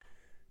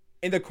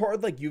In a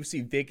card like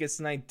UFC Vegas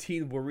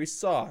 19, where we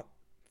saw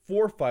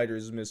 4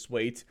 fighters miss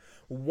weight,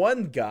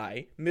 one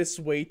guy miss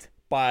weight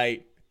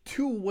by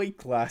 2 weight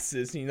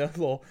classes, a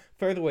little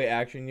featherweight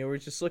action. We're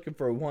just looking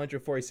for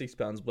 146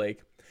 pounds,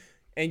 Blake.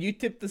 And you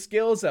tip the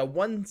scales at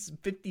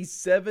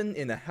 157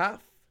 and a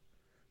half.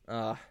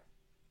 Uh,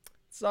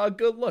 it's not a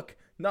good look.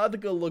 Not a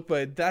good look,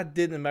 but that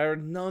didn't matter.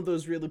 None of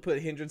those really put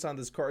a hindrance on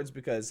these cards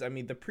because, the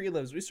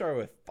prelims, we started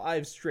with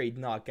 5 straight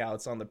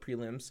knockouts on the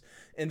prelims.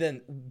 And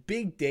then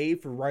big day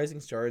for Rising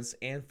Stars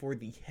and for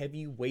the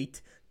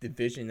heavyweight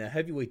division. A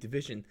heavyweight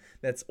division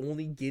that's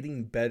only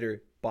getting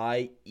better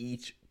by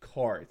each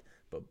card.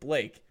 But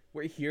Blake,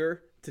 we're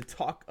here to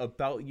talk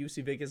about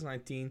UFC Vegas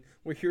 19.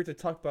 We're here to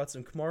talk about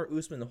some Kamaru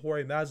Usman and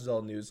Jorge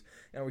Masvidal news.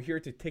 And we're here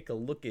to take a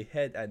look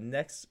ahead at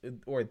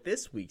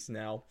this week's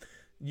now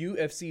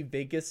UFC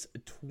Vegas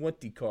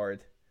 20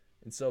 card.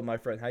 And so, my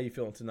friend, how you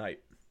feeling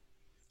tonight?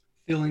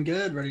 Feeling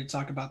good, ready to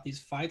talk about these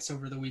fights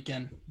over the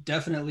weekend.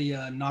 Definitely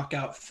a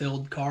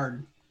knockout-filled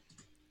card.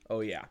 Oh,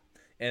 yeah.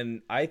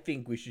 And I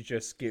think we should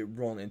just get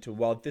rolling into,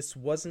 while this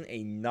wasn't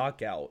a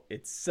knockout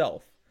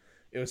itself,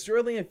 it was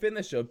certainly a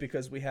finish, though,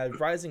 because we had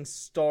Rising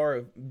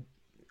Star,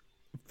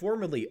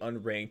 formerly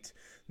unranked.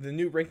 The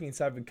new rankings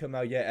haven't come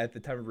out yet at the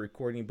time of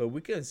recording, but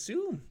we can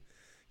assume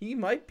he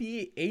might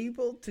be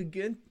able to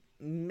get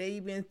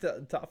maybe into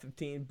the top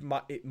 15.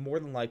 More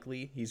than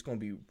likely, he's going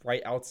to be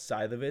right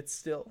outside of it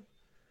still.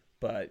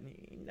 But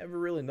you never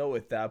really know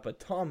with that. But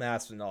Tom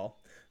Aspinall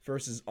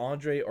versus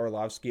Andrei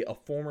Arlovsky, a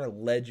former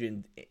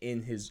legend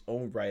in his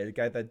own right, a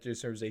guy that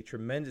deserves a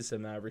tremendous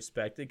amount of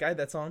respect, a guy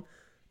that's on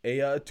a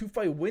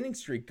 2-fight winning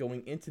streak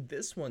going into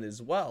this one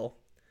as well.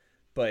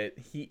 But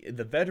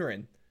the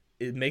veteran,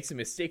 it makes a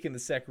mistake in the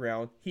second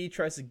round. He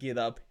tries to get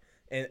up,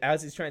 and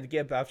as he's trying to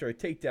get up after a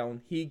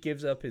takedown, he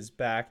gives up his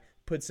back,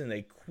 puts in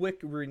a quick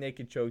rear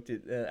naked choke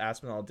that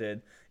Aspinall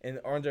did, and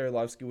Andrei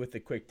Arlovsky with a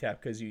quick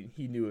tap because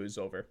he knew it was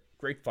over.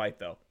 Great fight,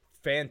 though.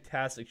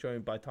 Fantastic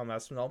showing by Tom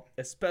Aspinall,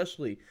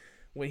 especially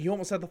when he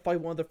almost had to fight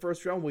one of the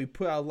first round where he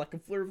put out like a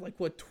flurry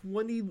of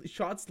 20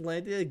 shots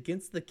landed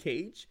against the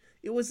cage.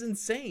 It was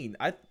insane.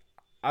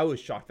 I was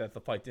shocked that the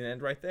fight didn't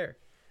end right there.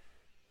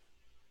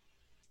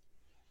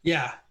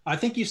 Yeah, I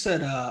think you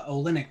said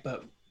Olenek,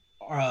 but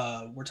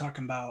we're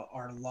talking about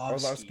Arlovsky.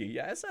 Arlovsky.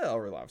 Yeah, I said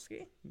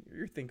Arlovsky.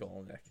 You're thinking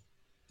Olenek.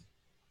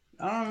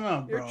 I don't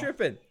know, You're bro.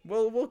 tripping.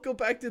 We'll go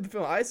back to the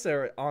film. I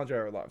said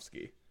Andrei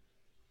Arlovsky.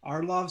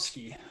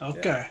 Arlovsky. Yeah,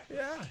 Okay.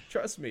 yeah.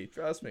 Trust me.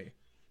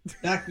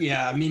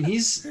 Yeah, I mean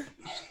he's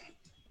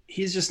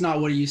just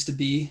not what he used to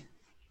be.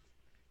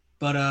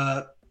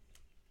 But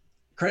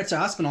credit to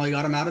Aspinall, he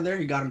got him out of there.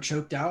 He got him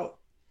choked out.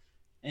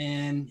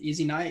 And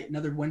easy night,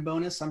 another win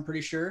bonus, I'm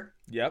pretty sure.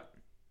 Yep.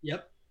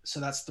 Yep. So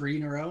that's 3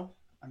 in a row.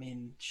 I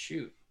mean,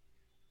 shoot.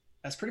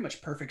 That's pretty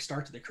much perfect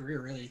start to the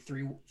career, really.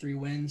 Three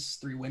wins,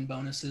 3 win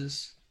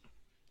bonuses.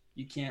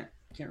 You can't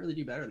really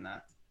do better than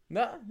that.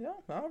 No,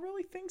 I don't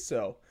really think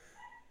so.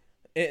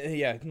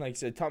 Yeah, like I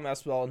said, Tom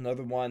Aspinall,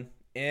 another one.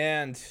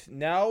 And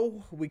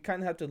now we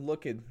kind of have to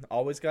look at,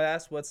 always got to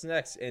ask what's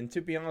next. And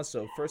to be honest,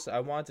 though, first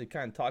I wanted to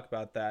kind of talk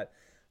about that.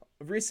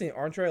 Recently,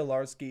 Andrei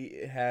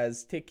Arlovsky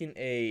has taken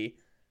a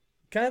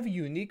kind of a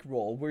unique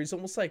role where he's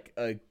almost like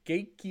a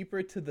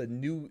gatekeeper to the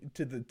new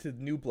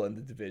blood in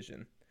the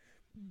division.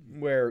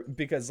 Where,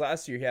 because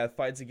last year he had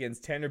fights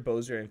against Tanner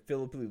Boser and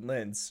Philip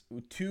Lins,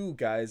 2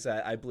 guys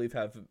that I believe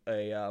have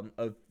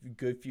a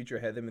good future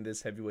ahead of them in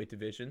this heavyweight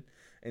division,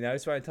 and now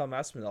he's fighting Tom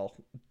Aspinall.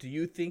 Do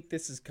you think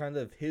this is kind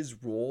of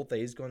his role that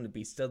he's going to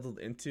be settled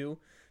into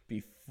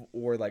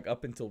before, like,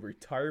 up until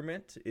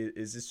retirement?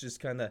 Is this just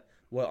kind of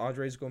what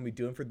Andre is going to be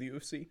doing for the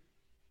UFC?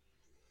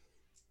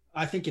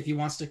 I think if he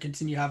wants to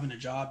continue having a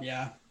job,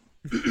 yeah.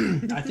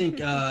 I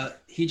think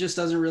he just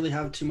doesn't really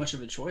have too much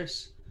of a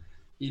choice.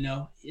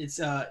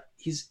 It's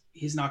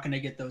he's not going to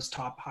get those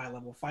top high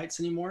level fights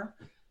anymore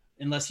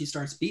unless he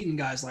starts beating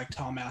guys like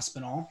Tom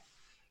Aspinall.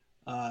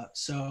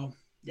 So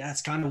yeah,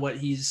 it's kind of what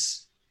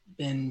he's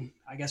been,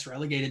 I guess,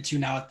 relegated to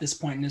now at this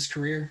point in his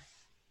career.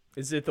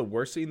 Is it the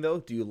worst thing, though?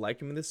 Do you like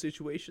him in this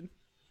situation?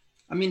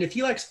 I mean, if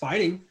he likes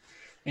fighting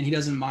and he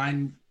doesn't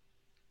mind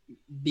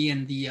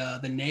being the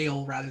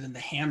nail rather than the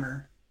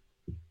hammer,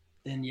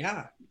 then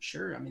yeah,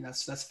 sure. I mean,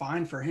 that's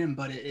fine for him,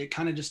 but it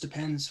kind of just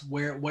depends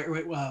where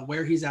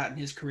he's at in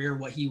his career,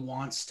 what he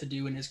wants to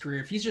do in his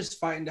career. If he's just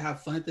fighting to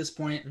have fun at this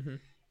point, Mm-hmm.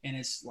 and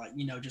it's like,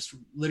 just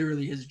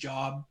literally his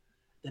job,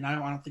 then I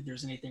don't think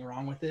there's anything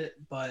wrong with it.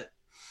 But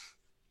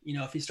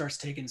if he starts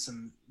taking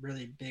some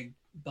really big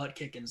butt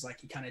kickings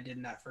like he kind of did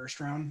in that first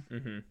round,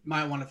 Mm-hmm.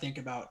 might want to think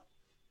about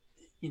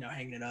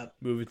hanging it up.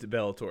 Move it to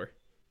Bellator.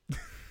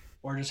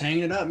 Or just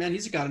hanging it up, man.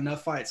 He's got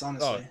enough fights,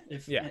 honestly.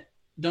 Yeah.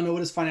 Don't know what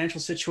his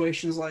financial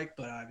situation is like,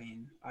 but I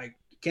mean, I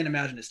can't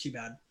imagine it's too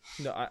bad.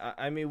 No,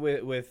 I mean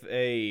with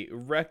a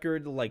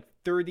record like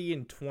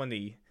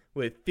 30-20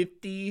 with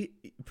 50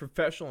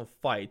 professional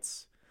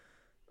fights,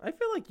 I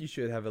feel like you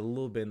should have a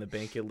little bit in the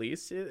bank at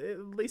least a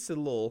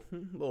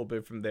little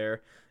bit from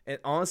there. And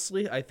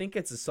honestly, I think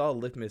it's a solid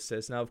litmus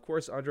test. Now, of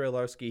course, Andrei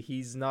Arlovsky,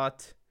 he's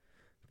not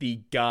the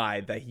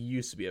guy that he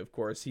used to be. Of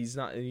course, he's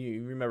not.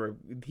 You remember,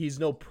 he's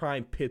no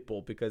prime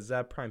Pitbull, because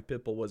that prime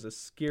Pitbull was a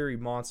scary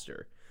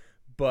monster,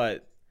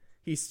 but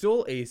he's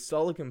still a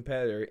solid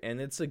competitor, and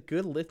it's a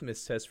good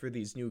litmus test for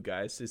these new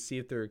guys to see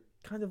if they're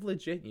kind of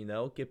legit.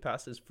 Get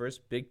past his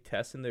first big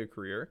test in their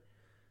career.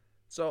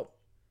 So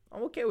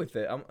I'm okay with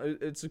it.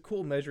 It's a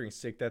cool measuring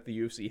stick that the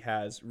UFC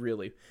has,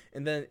 really.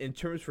 And then in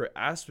terms for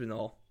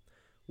Aspinall,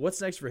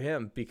 what's next for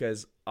him?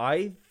 Because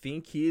I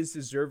think he is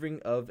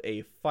deserving of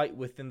a fight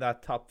within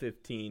that top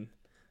 15,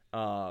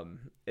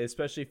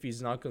 especially if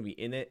he's not going to be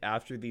in it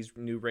after these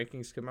new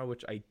rankings come out,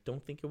 which I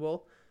don't think it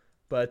will.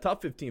 But a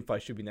top 15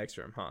 fight should be next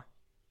for him, huh?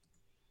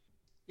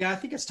 Yeah, I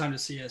think it's time to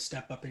see a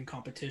step up in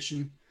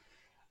competition.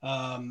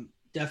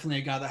 Definitely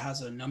a guy that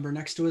has a number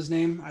next to his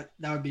name.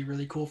 That would be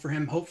really cool for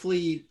him.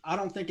 Hopefully, I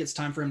don't think it's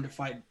time for him to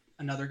fight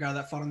another guy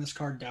that fought on this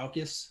card,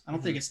 Daukaus. I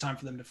don't think it's time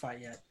for them to fight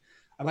yet.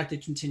 I'd like to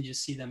continue to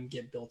see them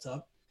get built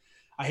up.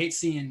 I hate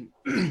seeing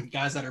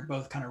guys that are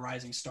both kind of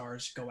rising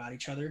stars go at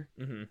each other.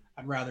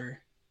 I'd rather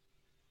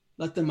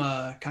let them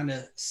kind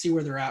of see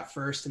where they're at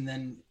first, and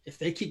then if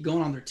they keep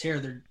going on their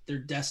tear, they're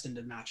destined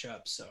to match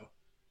up. So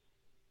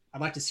I'd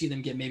like to see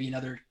them get maybe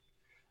another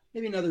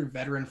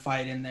veteran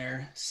fight in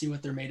there, see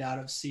what they're made out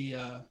of, see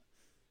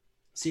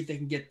if they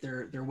can get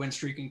their win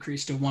streak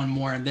increased to one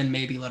more, and then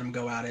maybe let them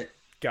go at it.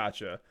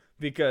 Gotcha.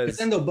 Because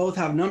then they'll both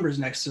have numbers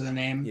next to the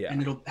name, yeah,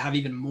 and it'll have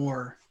even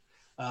more,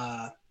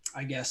 I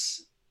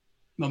guess,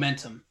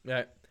 momentum.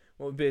 Yeah.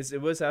 Well, because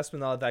it was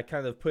Aspinall that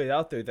kind of put it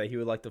out there that he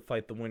would like to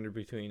fight the winner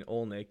between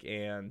Oleinik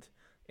and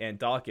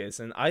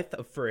Daukaus, and I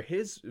thought from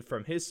his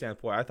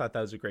standpoint, I thought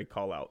that was a great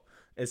call out.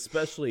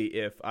 Especially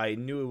if I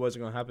knew it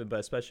wasn't going to happen, but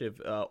especially if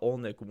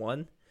Oleinik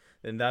won,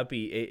 then that'd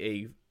be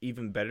a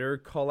even better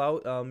call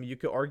out. You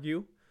could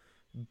argue,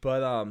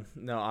 but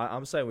no,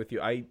 I'm siding with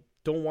you. I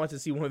don't want to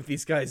see one of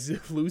these guys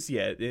lose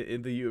yet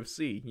in the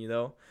UFC.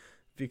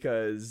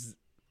 Because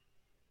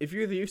if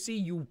you're the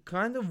UFC, you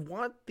kind of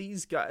want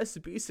these guys to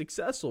be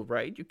successful,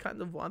 right? You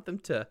kind of want them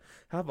to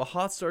have a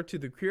hot start to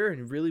the career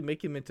and really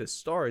make them into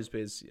stars.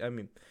 Because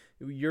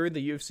you're in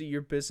the UFC,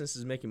 your business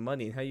is making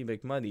money, and how you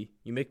make money?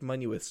 You make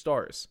money with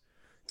stars.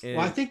 And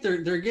well, I think they're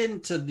getting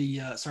to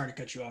the. Sorry to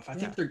cut you off. I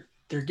think they're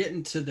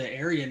getting to the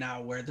area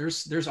now where there's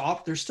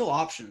still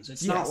options.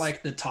 It's not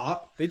like the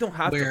top. They don't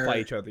have to fight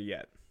each other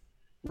yet.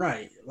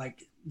 Right,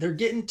 like they're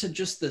getting to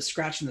just the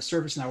scratching the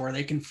surface now, where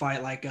they can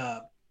fight like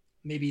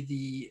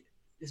maybe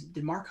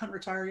did Mark Hunt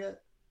retire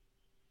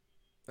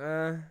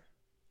yet?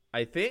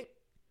 I think.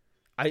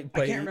 I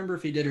can't remember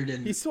if he did or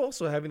didn't. He's still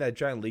also having that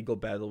giant legal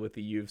battle with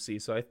the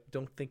UFC, so I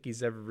don't think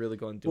he's ever really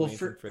going to do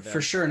anything for them.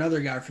 For sure,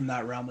 another guy from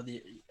that realm of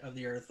the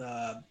earth,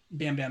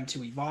 Bam Bam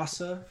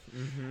Tuivasa,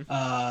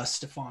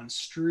 Stefan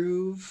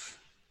Struve,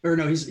 or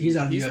no, he's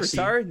out of the UFC. He's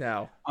retired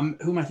now.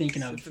 Who am I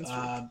thinking of?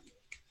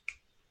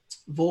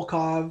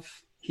 Volkov.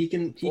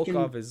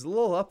 Volkov is a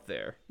little up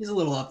there. He's a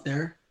little up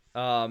there.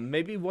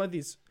 Maybe one of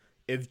these.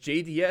 If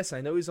JDS, I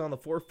know he's on the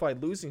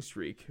 4-fight losing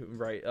streak,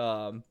 right?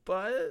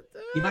 But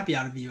he might be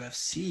out of the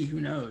UFC.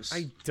 Who knows?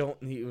 I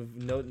don't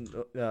need no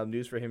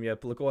news for him yet.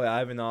 But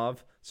Lukoy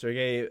Ivanov,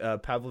 Sergey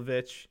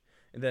Pavlovich,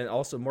 and then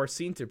also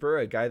Marcin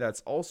Tybura, a guy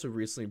that's also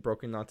recently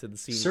broken onto the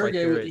scene.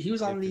 Sergey, he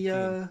was on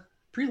the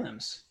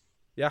prelims.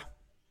 Yeah,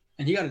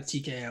 and he got a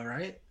TKO,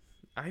 right?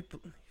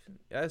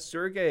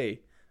 Sergey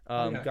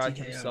got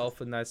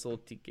himself a nice little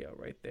TKO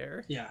right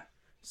there. Yeah.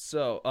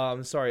 So,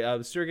 sorry,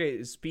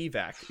 Sergey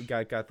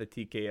Spivak got the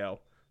TKO,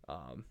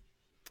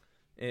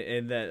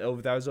 and then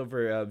that was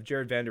over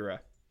Jared Vanderaa.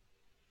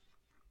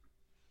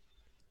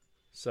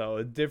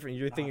 So different.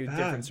 You're thinking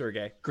different,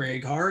 Sergey.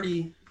 Greg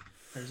Hardy.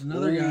 There's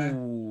another guy.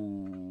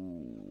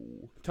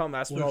 Tom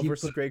Aspinall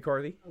versus Greg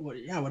Hardy. What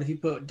if you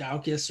put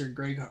Daukaus or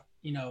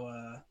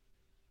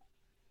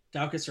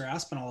Daukaus or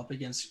Aspinall up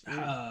against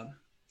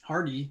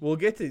Hardy? We'll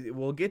get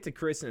to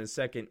Chris in a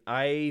second.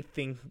 I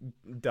think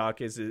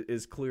Daukaus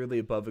is clearly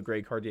above a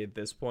Greg Hardy at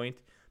this point,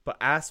 but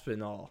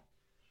Aspinall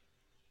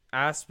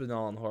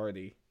and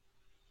Hardy.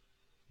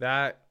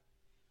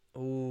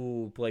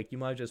 Blake, you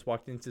might have just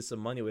walked into some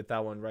money with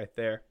that one right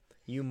there.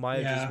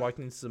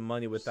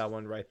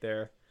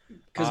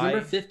 Because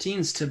number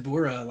 15's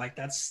Tybura, like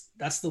that's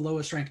the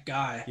lowest ranked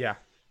guy. Yeah.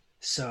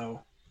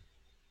 So,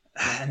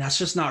 and that's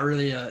just not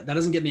really that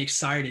doesn't get me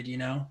excited,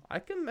 I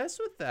can mess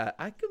with that.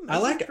 I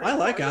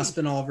like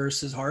Aspinall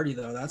versus Hardy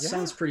though. That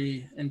sounds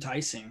pretty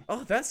enticing.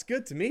 Oh, that's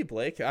good to me,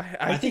 Blake.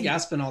 I think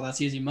Aspinall,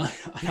 that's easy money.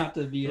 Not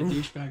to be a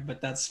douchebag,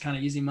 but that's kind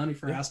of easy money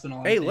for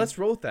Aspinall. Hey, let's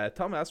roll with that.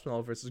 Tom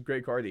Aspinall versus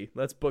Greg Hardy.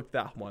 Let's book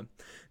that one.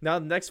 Now,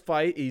 the next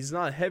fight, he's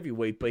not a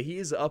heavyweight, but he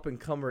is an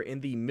up-and-comer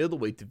in the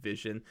middleweight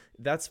division.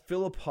 That's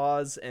Philip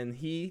Hawes, and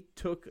he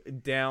took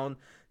down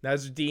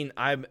Nasruddin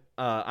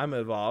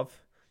Imavov,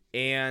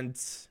 and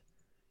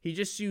he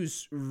just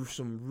used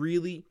some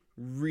really,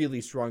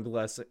 really strong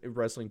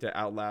wrestling to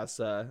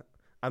outlast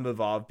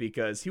Imavov,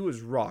 because he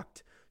was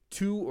rocked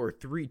 2 or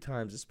 3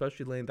 times,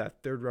 especially late in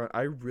that third round.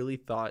 I really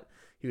thought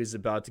he was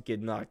about to get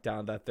knocked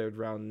down that third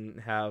round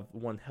and have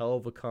one hell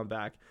of a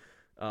comeback.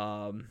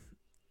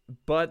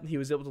 but he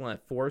was able to land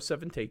 4 of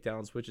 7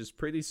 takedowns, which is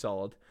pretty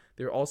solid.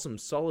 There were also some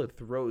solid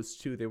throws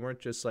too. They weren't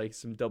just like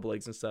some double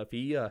legs and stuff.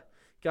 He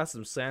got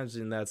some slams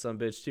in that son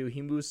bitch too.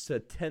 He moves to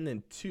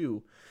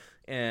 10-2,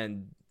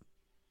 and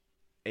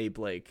hey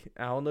Blake,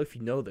 I don't know if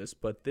you know this,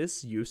 but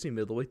this UFC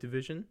middleweight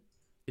division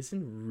is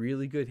in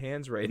really good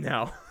hands right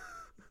now.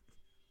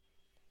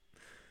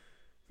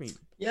 I mean,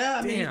 Yeah,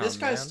 I mean, damn, this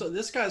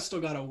guy's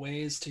still got a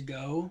ways to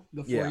go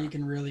before Yeah. you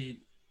can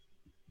really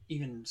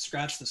even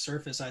scratch the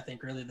surface. I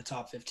think really the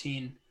top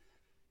 15.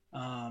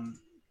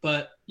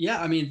 But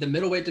yeah, I mean, the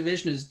middleweight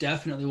division is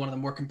definitely one of the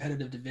more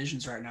competitive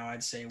divisions right now.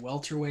 I'd say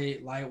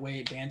welterweight,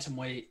 lightweight,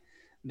 bantamweight,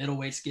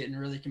 middleweight's getting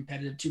really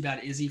competitive. Too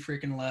bad Izzy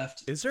freaking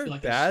left. Is I there feel a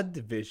like bad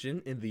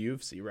division in the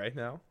UFC right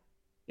now?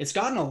 it's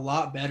gotten a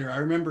lot better. I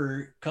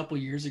remember a couple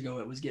years ago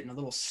it was getting a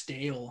little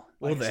stale,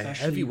 Well, like the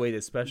especially heavyweight,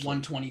 especially.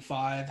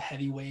 125,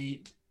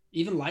 heavyweight,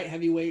 even light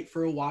heavyweight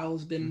for a while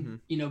has been,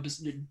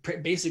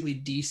 basically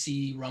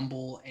DC,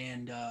 Rumble,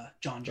 and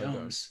John John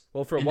Jones.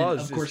 Well, for a And while, then,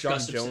 it was of just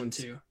course, John Gustafsson, Jones.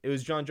 too. It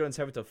was John Jones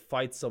having to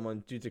fight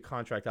someone due to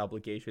contract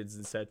obligations,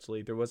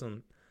 essentially. There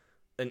wasn't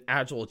an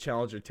actual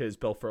challenger to his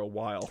belt for a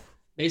while.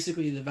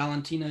 Basically, the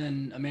Valentina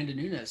and Amanda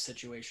Nunes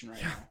situation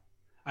right now.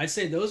 I'd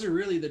say those are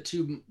really the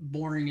two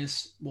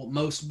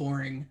most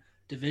boring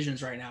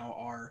divisions right now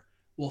are,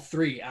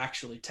 three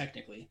actually,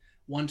 technically.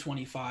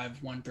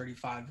 125,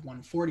 135,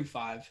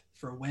 145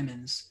 for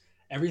women's.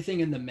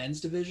 Everything in the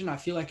men's division, I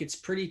feel like it's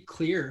pretty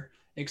clear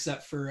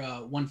except for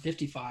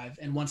 155.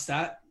 And once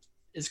that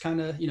is kind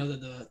of,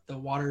 the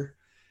water,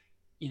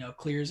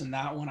 clears in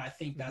that one, I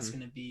think that's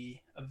going to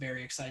be a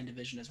very exciting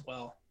division as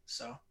well.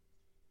 So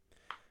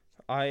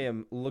I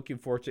am looking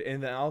forward to,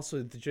 and then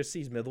also just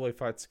these middleweight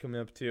fights coming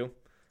up too.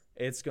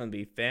 It's going to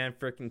be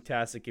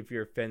fan-freaking-tastic if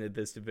you're a fan of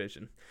this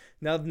division.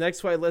 Now, the next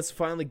fight, let's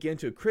finally get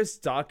into it. Chris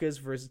Daukaus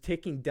versus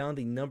taking down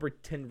the number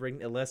 10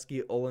 ranked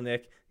Aleksei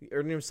Oleinik,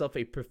 earning himself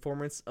a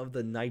Performance of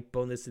the Night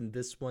bonus in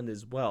this one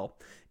as well.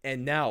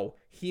 And now,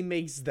 he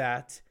makes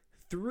that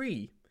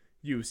 3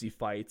 UFC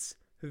fights,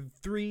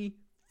 3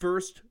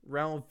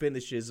 first-round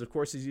finishes. Of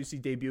course, his UFC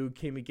debut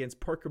came against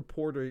Parker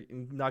Porter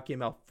and knocked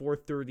him out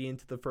 4:30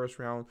 into the first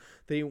round.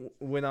 They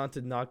went on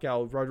to knock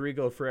out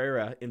Rodrigo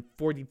Ferreira in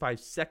 45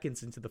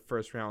 seconds into the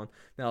first round.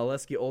 Now,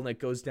 Aleksei Oleinik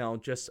goes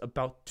down just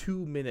about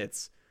 2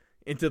 minutes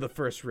into the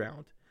first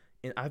round.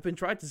 And I've been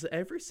trying to say,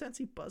 ever since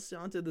he busted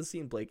onto the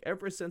scene, Blake,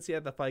 ever since he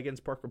had the fight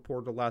against Parker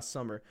Porter last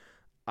summer,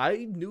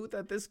 I knew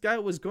that this guy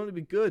was going to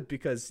be good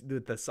because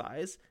the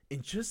size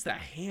and just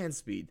that hand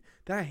speed.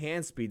 That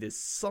hand speed is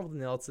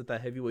something else at that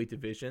heavyweight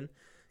division.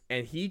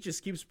 And he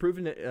just keeps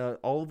proving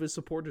all of his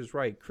supporters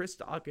right. Chris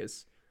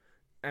Daukaus,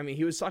 I mean,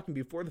 he was talking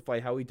before the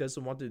fight how he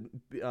doesn't want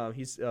to,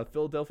 he's a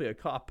Philadelphia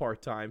cop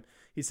part-time.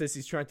 He says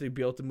he's trying to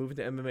be able to move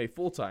into MMA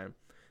full-time.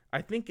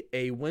 I think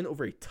a win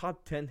over a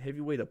top 10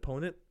 heavyweight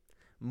opponent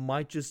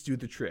might just do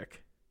the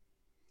trick.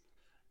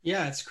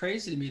 yeah, it's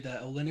crazy to me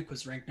that Oleinik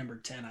was ranked number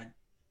 10. I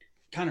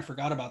kind of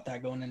forgot about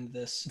that going into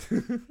this.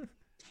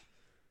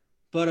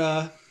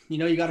 But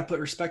you got to put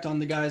respect on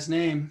the guy's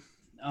name.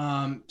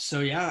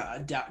 So yeah,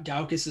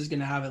 Daukaus is going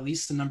to have at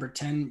least the number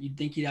 10. You'd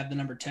think he'd have the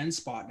number 10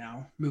 spot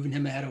now, moving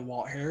him ahead of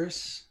Walt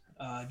Harris,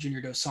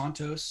 Junior Dos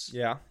Santos,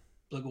 Yeah,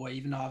 Blagoy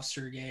Ivanov,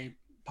 Sergey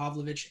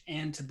Pavlovich,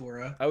 and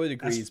Tabora. I would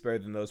agree he's better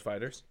than those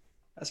fighters.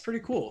 That's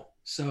pretty cool.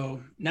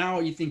 So now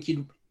do you think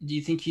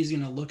he's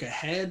going to look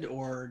ahead,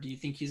 or do you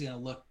think he's going to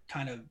look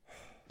kind of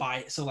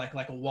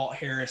like a Walt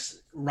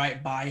Harris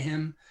right by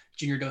him,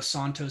 Junior Dos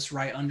Santos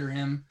right under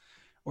him,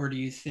 or do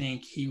you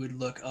think he would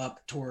look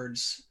up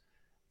towards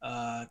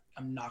I'm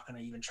not going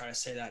to even try to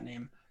say that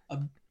name.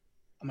 I'm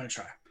going to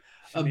try.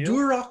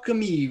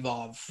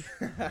 Abdurakhimov.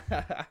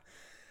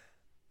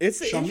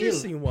 It's an Shamil.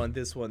 interesting one.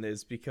 This one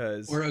is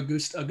because Or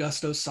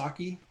Augusto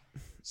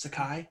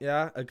Sakai.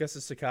 Yeah,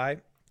 Augustus Sakai.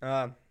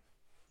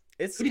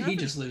 It's Who did he kind of-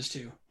 just lose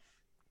to?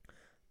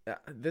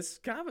 This is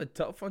kind of a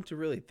tough one to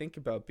really think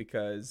about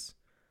because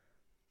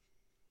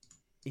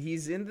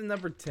he's in the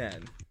number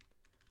 10.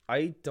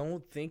 I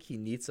don't think he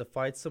needs to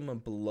fight someone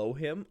below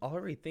him. I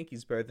already think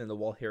he's better than the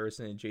Walt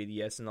Harrison and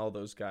JDS and all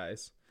those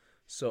guys.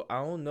 So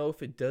I don't know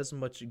if it does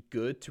much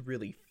good to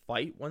really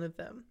fight one of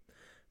them.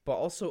 But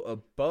also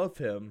above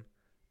him,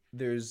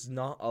 there's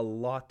not a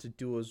lot to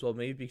do as well.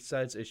 Maybe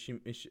besides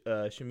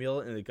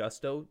Shamil and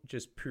Augusto,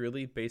 just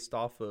purely based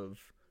off of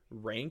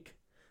rank.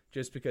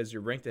 Just because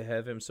you're ranked ahead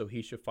of him, so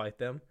he should fight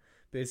them.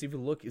 Because if you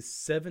look, it's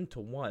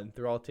 7-1.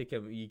 They're all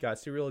taking. You got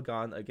Cyril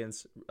Gane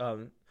against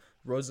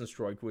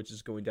Rosenstruik, which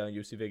is going down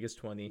UFC Vegas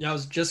 20. Yeah, I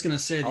was just gonna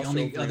say the Also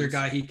only Overeem. other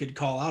guy he could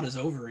call out is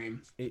Overeem,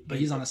 but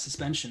he's on a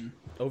suspension.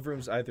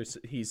 Overeem's either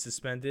he's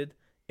suspended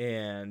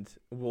and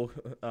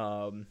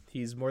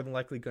he's more than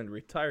likely going to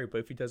retire. But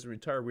if he doesn't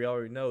retire, we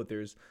already know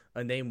there's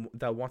a name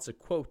that wants to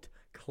quote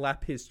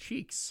clap his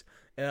cheeks.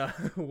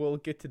 We'll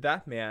get to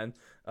that man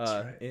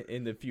right.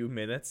 in a few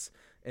minutes.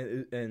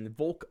 And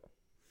Volkov.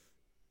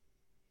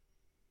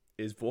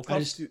 Is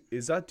Volkov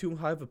is that too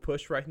high of a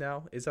push right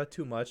now? Is that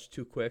too much?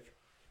 Too quick?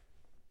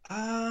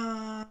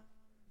 I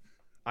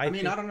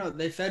mean, I don't know.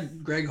 They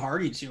fed Greg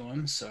Hardy to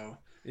him, so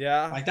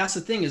Yeah. Like that's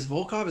the thing is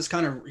Volkov is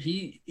kind of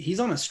he's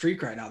on a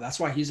streak right now. That's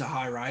why he's a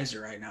high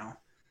riser right now.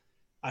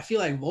 I feel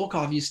like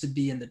Volkov used to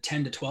be in the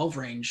 10 to 12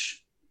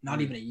 range not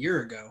even a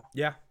year ago,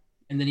 Yeah.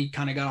 and then he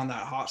kind of got on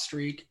that hot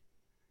streak.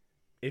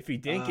 If he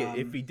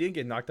didn't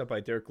get knocked out by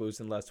Derek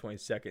Lewis in the last 20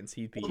 seconds,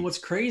 he'd And be. what's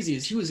crazy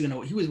is he was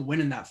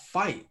winning that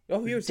fight.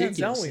 Oh, he was hands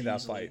down Ridiculously winning that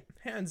easily. fight,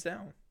 hands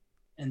down.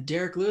 And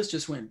Derek Lewis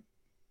just went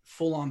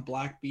full on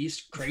Black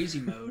Beast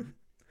crazy mode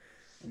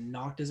and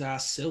knocked his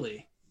ass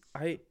silly.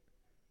 I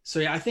So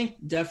yeah, I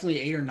think definitely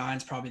 8 or 9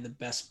 is probably the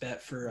best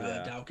bet for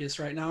Yeah. Daukaus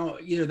right now.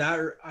 Either that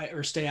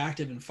or stay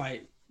active and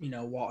fight,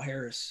 Walt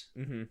Harris.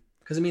 mm-hmm.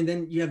 Because I mean,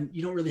 then you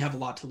don't really have a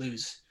lot to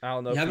lose. I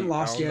don't know. You If haven't he,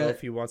 lost I don't know yet.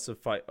 if he wants to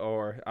fight,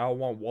 or I don't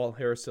want Walt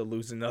Harris to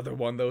lose another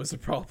one. Though is a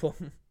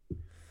problem.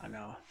 I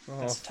know Oh.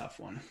 that's a tough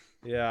one.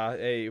 Yeah.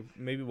 Hey,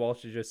 maybe Walt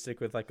should just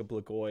stick with like a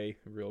Blagoy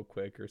real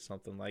quick or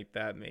something like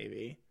that.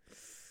 Maybe.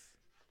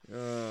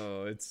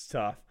 Oh, it's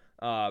tough.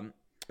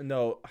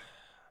 No,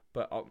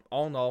 but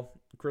all in all,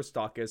 Chris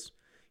Daukaus,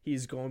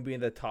 he's going to be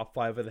in the top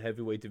 5 of the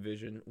heavyweight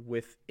division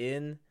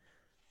within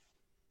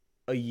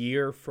a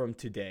year from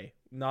today.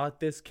 Not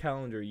this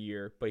calendar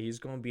year, but he's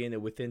going to be in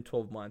it within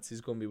 12 months. He's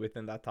going to be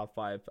within that top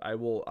 5. I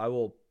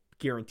will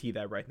guarantee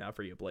that right now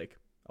for you, Blake.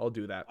 I'll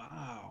do that.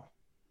 Wow,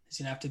 he's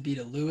gonna have to beat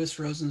a Lewis,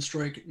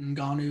 Rosenstruik,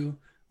 Ngannou,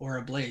 or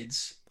a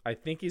Blades. I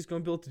think he's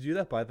going to be able to do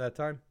that by that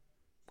time.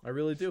 I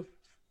really do.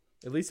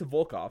 At least a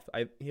Volkov.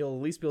 He'll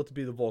at least be able to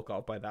be the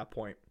Volkov by that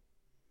point.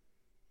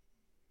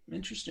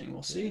 Interesting.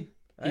 We'll see.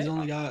 He's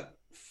only got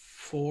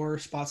 4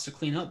 spots to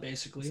clean up,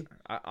 basically.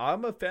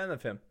 I'm a fan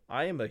of him.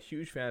 I am a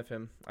huge fan of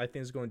him. I think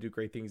he's going to do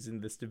great things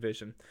in this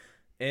division.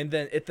 And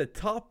then at the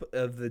top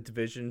of the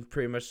division,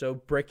 pretty much so,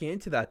 breaking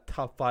into that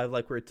top 5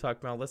 like we were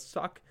talking about, let's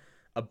talk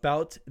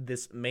about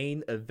this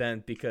main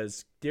event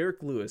because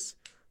Derek Lewis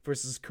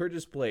versus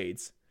Curtis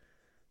Blades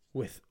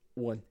with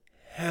one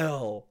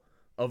hell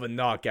of a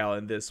knockout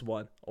in this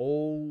one.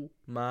 Oh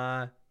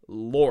my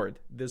Lord.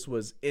 This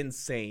was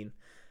insane.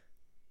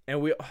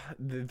 And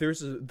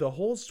the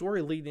whole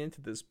story leading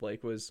into this,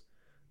 Blake, was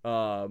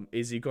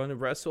is he going to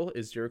wrestle?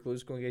 Is Derek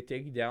Lewis going to get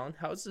taken down?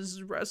 How's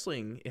his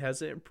wrestling?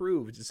 Has it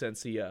improved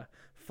since he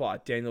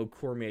fought Daniel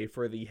Cormier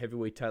for the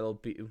heavyweight title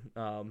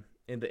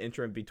in the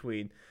interim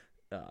between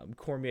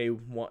Cormier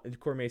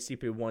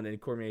CP 1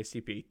 and Cormier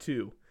CP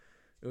 2?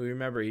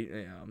 Remember,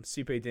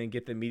 CP didn't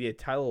get the immediate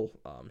title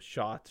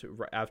shot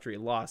after he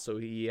lost, so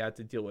he had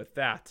to deal with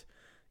that.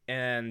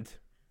 And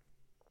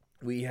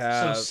we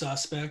have So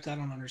suspect. I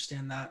don't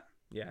understand that.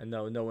 Yeah,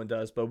 no one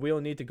does. But we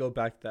don't need to go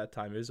back to that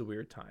time. It was a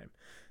weird time.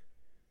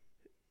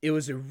 It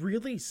was a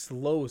really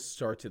slow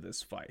start to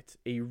this fight.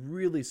 A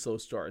really slow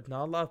start.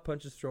 Not a lot of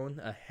punches thrown.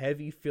 A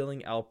heavy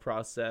filling out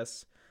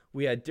process.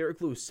 We had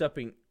Derek Lewis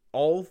stepping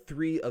all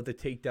 3 of the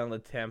takedown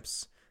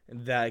attempts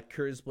that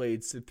Curtis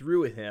Blades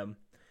threw at him.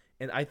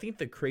 And I think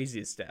the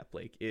craziest stat,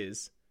 Blake,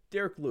 is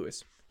Derek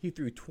Lewis. He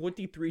threw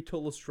 23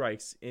 total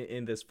strikes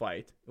in this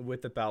fight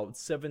with about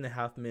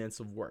 7.5 minutes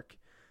of work.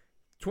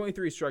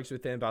 23 strikes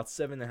within about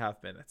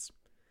 7.5 minutes.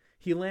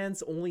 He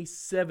lands only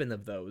 7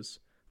 of those,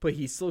 but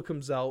he still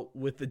comes out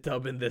with the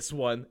dub in this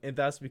one, and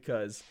that's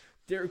because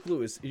Derek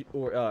Lewis,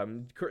 or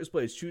Curtis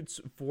Blades, shoots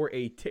for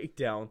a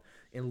takedown,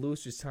 and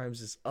Lewis just times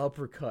his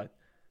uppercut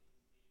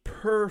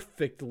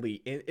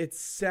perfectly, and it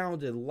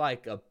sounded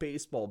like a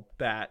baseball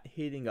bat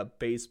hitting a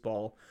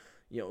baseball.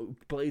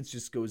 Blades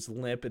just goes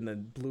limp, and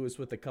then Lewis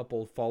with a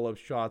couple follow-up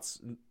shots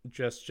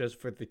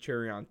just for the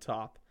cherry on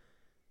top.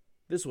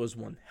 This was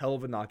one hell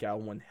of a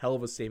knockout, one hell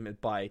of a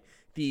statement by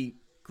the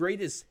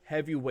greatest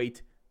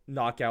heavyweight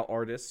knockout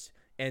artist,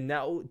 and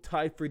now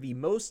tied for the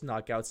most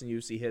knockouts in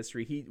UFC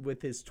history. He,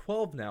 with his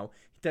 12 now,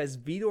 he ties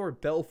Vitor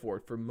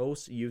Belfort for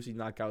most UFC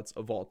knockouts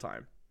of all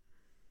time.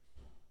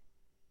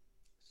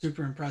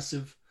 Super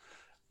impressive.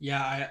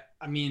 Yeah,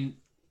 I mean,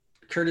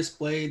 Curtis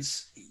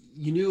Blades,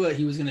 you knew what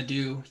he was going to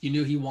do. You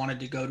knew he wanted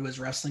to go to his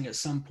wrestling at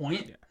some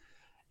point. Yeah.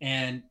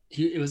 And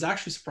it was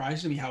actually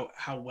surprising to me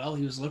how well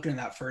he was looking in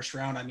that first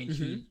round. I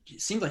mean, he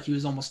seemed like he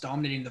was almost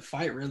dominating the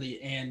fight,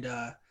 really. And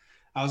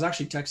I was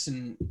actually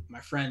texting my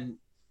friend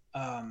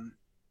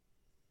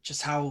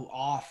just how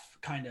off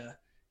kind of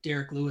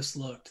Derek Lewis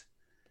looked.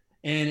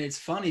 And it's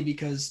funny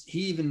because he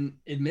even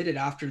admitted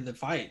after the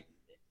fight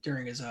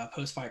during his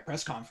post-fight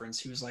press conference,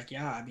 he was like,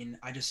 yeah, I mean,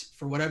 I just,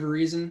 for whatever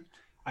reason,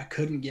 I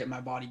couldn't get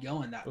my body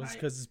going that night.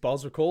 Because his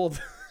balls were cold.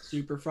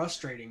 Super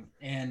frustrating.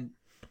 And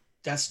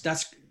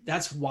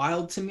that's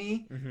wild to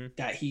me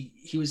that he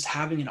was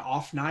having an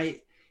off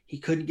night. He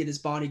couldn't get his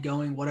body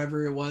going,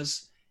 whatever it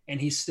was.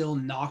 And he still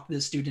knocked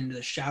this dude into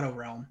the shadow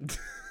realm.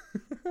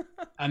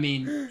 I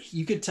mean,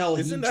 you could tell.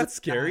 Isn't that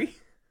scary?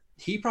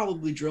 He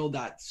probably drilled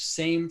that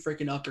same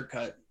freaking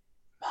uppercut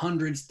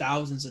hundreds,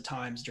 thousands of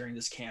times during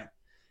this camp.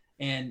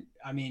 And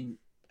I mean,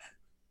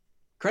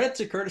 credit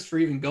to Curtis for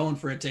even going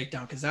for a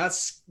takedown, because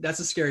that's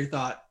a scary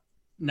thought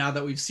now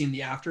that we've seen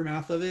the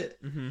aftermath of it.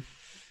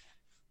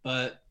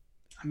 But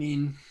I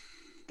mean,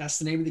 that's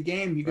the name of the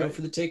game. You go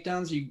for the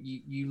takedowns.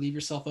 You leave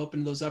yourself open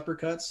to those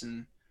uppercuts.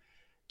 And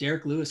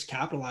Derek Lewis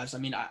capitalized. I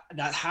mean,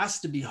 that has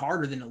to be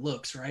harder than it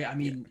looks, right? I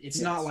mean, it's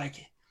not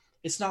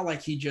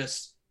like he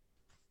just.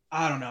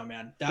 I don't know,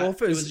 man. Well,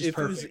 It was just if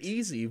it was perfect.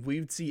 easy,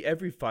 we'd see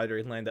every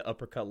fighter land an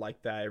uppercut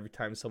like that every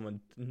time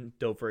someone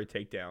dove for a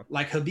takedown.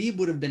 Like Habib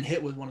would have been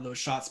hit with one of those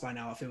shots by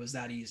now if it was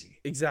that easy.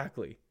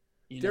 Exactly.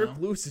 You Derek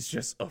know? Lewis is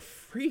just a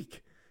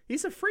freak.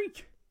 He's a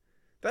freak.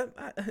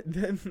 I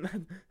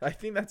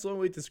think that's the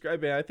only way to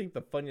describe it. I think the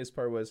funniest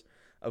part was,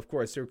 of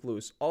course, Derek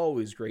Lewis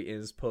always great in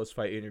his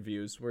post-fight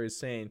interviews, where he's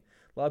saying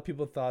a lot of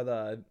people thought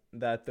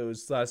that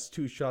those last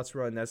two shots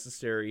were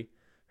unnecessary.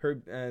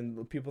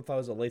 And people thought it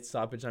was a late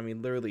stoppage. I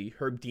mean, literally,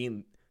 Herb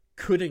Dean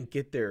couldn't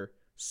get there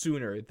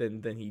sooner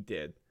than he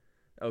did.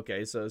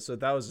 Okay, so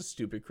that was a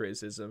stupid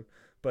criticism.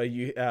 But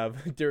you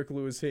have Derek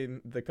Lewis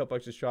hitting the couple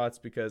extra shots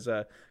because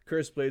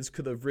Curtis Blades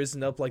could have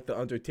risen up like the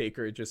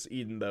Undertaker, just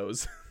eating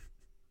those.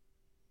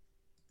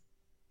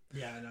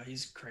 Yeah, no,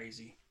 he's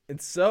crazy. And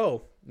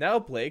so now,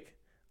 Blake,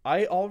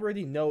 I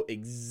already know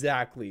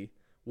exactly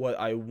what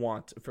I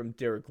want from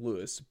Derek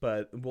Lewis,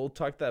 but we'll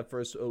talk that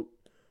first.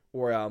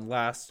 Or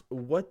last,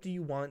 what do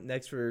you want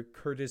next for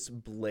Curtis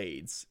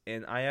Blades?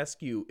 And I ask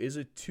you, is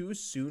it too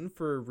soon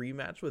for a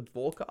rematch with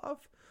Volkov?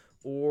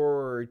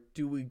 Or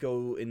do we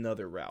go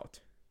another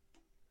route?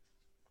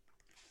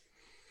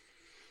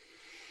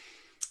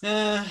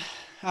 I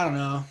don't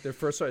know. Their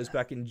first fight was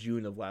back in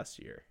June of last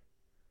year.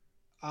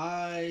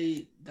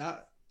 It's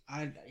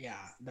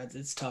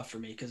tough for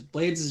me because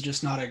Blades is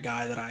just not a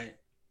guy that I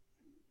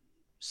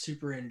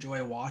super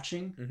enjoy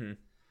watching. Mm-hmm.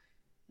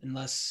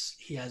 Unless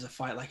he has a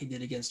fight like he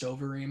did against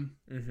Overeem,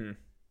 Mm-hmm.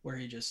 where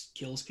he just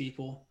kills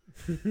people.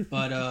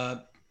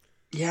 But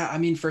yeah, I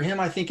mean, for him,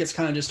 I think it's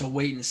kind of just a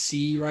wait and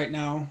see right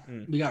now.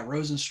 We got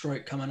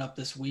Rosenstruik coming up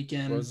this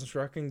weekend.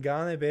 Rosenstruik and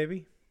Gane,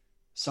 baby.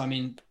 So I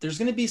mean, there's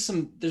gonna be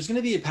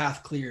a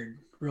path cleared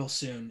real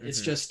soon. Mm-hmm.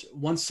 It's just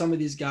once some of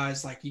these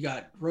guys, like you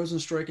got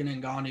Rosenstruik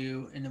and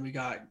Ngannou, and then we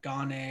got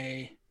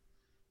Gane,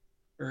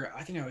 or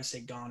I think I always say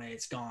Gane.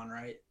 It's Gone,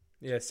 right?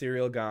 Yeah,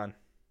 Serial Gane.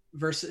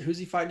 Versus who's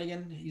he fighting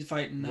again? He's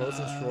fighting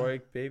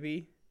Rosenstruik,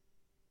 baby.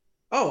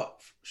 Oh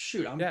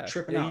shoot, I'm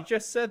tripping out. You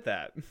just said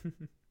that.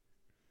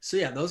 So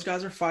yeah, those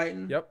guys are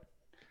fighting. Yep.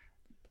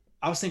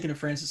 I was thinking of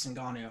Francis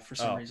Ngannou for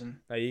some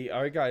reason. I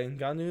already got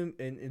Ngannou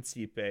and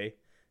Stipe.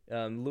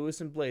 Lewis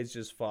and Blades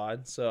just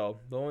fought. So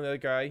the only other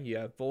guy, you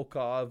have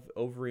Volkov.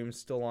 Overeem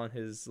still on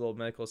his little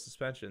medical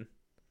suspension.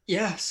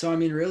 Yeah. So I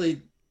mean,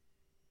 really,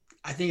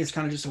 I think it's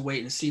kind of just a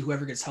wait and see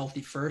whoever gets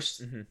healthy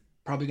first. Mm-hmm.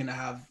 Probably going to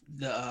have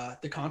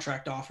the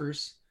contract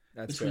offers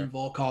between fair.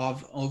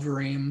 Volkov,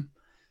 Overeem.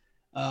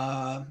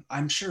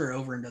 I'm sure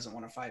Overeem doesn't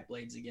want to fight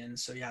Blades again.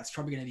 So yeah, it's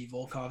probably going to be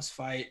Volkov's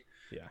fight.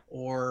 Yeah.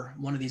 Or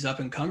one of these up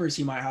and comers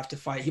he might have to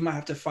fight. He might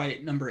have to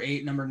fight number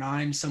 8, number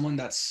 9, someone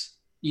that's,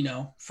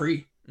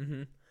 free.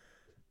 Mm-hmm.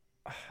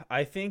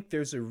 I think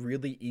there's a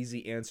really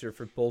easy answer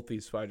for both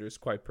these fighters,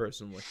 quite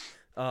personally.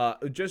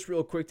 Just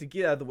real quick to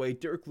get out of the way,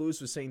 Derek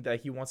Lewis was saying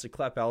that he wants to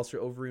clap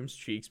Alistair Overeem's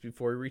cheeks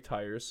before he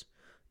retires.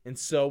 And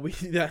so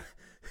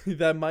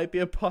that might be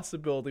a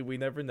possibility. We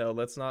never know.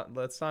 Let's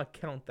not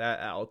count that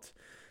out.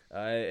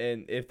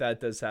 And if that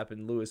does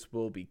happen, Lewis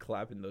will be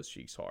clapping those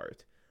cheeks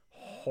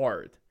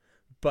hard.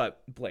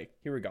 But Blake,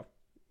 here we go.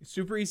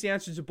 Super easy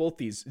answer to both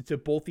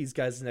these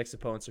guys' next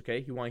opponents.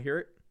 Okay, you want to hear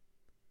it?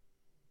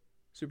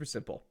 Super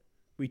simple.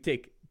 We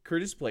take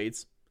Curtis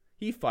Blades.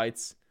 He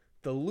fights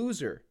the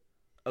loser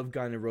of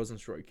Gane and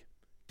Rosenstruik.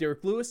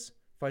 Derek Lewis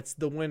fights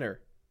the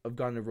winner of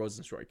Gane and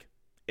Rosenstruik.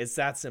 It's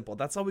that simple.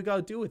 That's all we got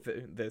to do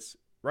with this,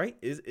 right?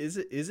 Is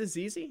it as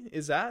easy?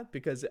 Is that?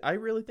 Because I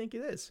really think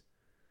it is.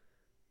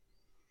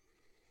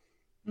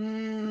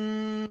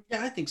 Yeah,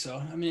 I think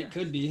so. I mean, it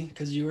could be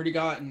because you already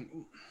got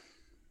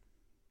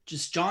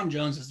just John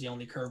Jones is the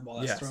only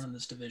curveball that's thrown in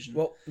this division.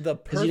 Well,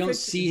 because you don't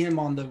see him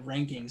on the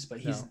rankings, but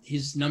he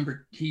is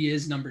number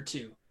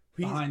 2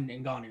 behind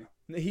Ngannou.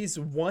 He's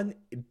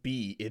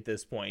 1B at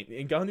this point.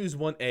 Ngannou's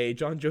 1A.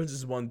 John Jones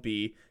is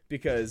 1B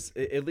because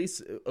at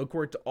least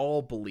according to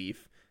all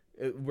belief,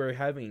 we're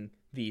having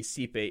the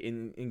Stipe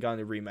in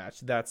Ngannou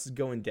rematch. That's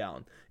going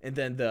down. And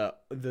then the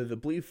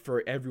belief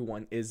for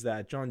everyone is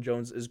that John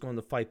Jones is going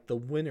to fight the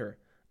winner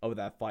of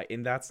that fight.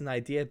 And that's an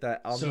idea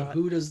that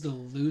who does the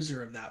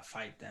loser of that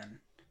fight then?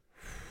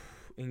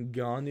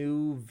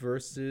 Ngannou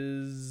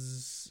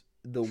versus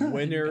the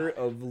winner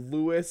of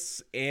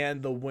Lewis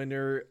and the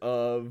winner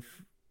of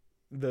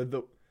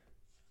the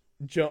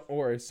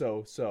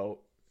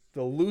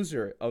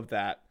loser of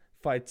that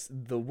fights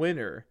the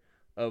winner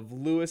of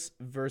Lewis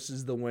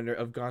versus the winner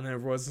of Gane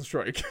and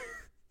Rosenstruik.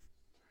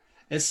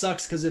 It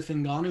sucks because if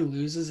Ngannou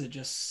loses,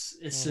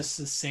 it's just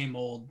the same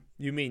old.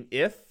 You mean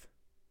if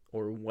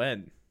or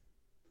when?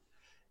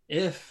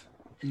 If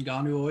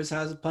Ngannou always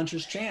has a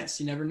puncher's chance,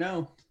 you never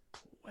know.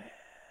 When?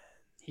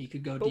 He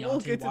could go. But Deontay we'll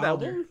get to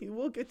Wilder. that.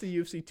 We'll get to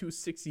UFC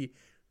 260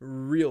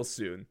 real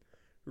soon,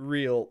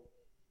 real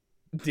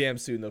damn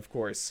soon, of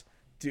course.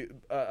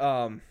 In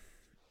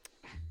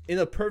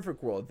a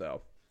perfect world,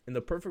 though. In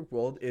the perfect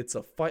world, it's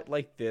a fight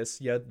like this.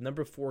 You have the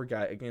number 4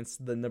 guy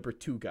against the number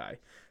 2 guy.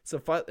 It's a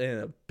fight and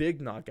a big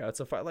knockout.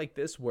 It's a fight like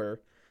this where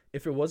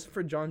if it wasn't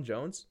for John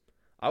Jones,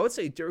 I would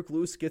say Derek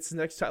Lewis gets the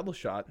next title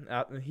shot.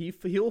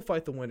 He'll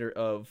fight the winner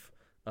of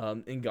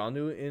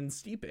Ngannou and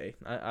Stipe.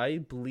 I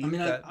believe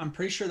that. I'm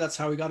pretty sure that's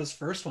how he got his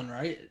first one,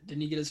 right?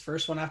 Didn't he get his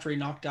first one after he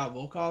knocked out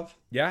Volkov?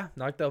 Yeah,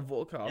 knocked out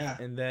Volkov, Yeah,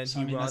 and then so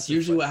he I mean went on that's to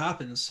usually fight. what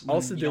happens. When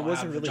Also, you there don't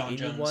wasn't have really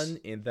John anyone Jones.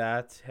 in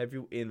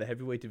the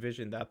heavyweight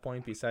division at that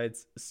point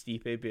besides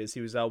Stipe, because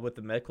he was out with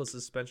the medical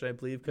suspension, I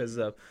believe, because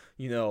of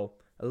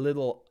a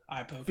little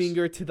Eye pokes.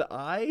 finger to the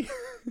eye.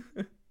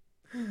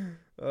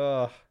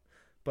 uh,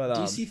 but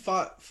DC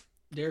fought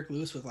Derek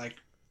Lewis with like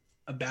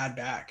a bad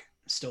back,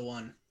 still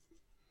won.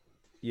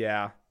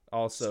 yeah.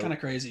 Also, It's kind of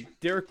crazy.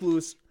 Derek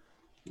Lewis.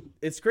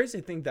 It's crazy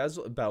to think that's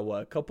about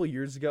a couple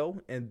years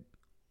ago, and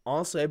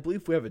honestly, I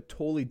believe we have a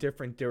totally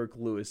different Derek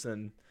Lewis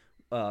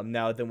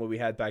now than what we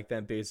had back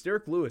then. Because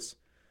Derek Lewis,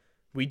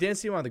 we didn't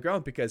see him on the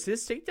ground because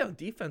his takedown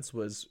defense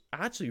was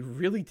actually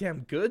really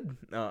damn good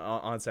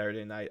on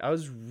Saturday night. I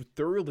was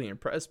thoroughly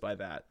impressed by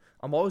that.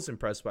 I'm always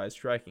impressed by his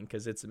striking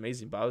because it's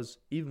amazing, but I was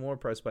even more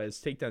impressed by his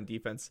takedown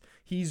defense.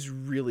 He's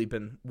really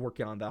been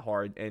working on that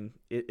hard, and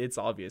it's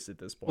obvious at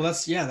this point. Well,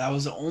 that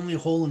was the only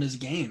hole in his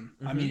game.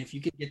 I Mhm. mean, if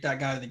you could get that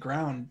guy to the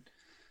ground,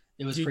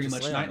 it was You pretty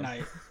just much lay on night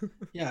him. night.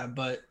 Yeah,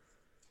 but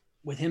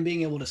with him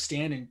being able to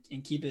stand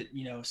and keep it,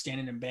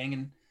 standing and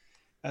banging,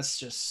 that's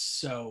just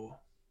so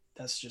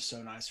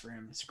nice for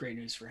him. It's great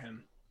news for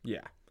him.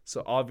 Yeah.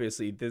 So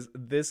obviously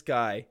this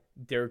guy,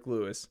 Derek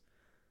Lewis,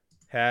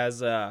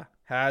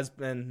 has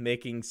been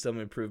making some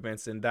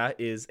improvements, and that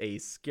is a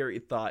scary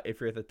thought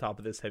if you're at the top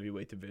of this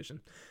heavyweight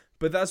division.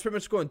 But that's pretty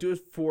much going to do it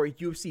for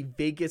UFC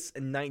Vegas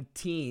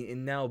 19.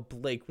 And now,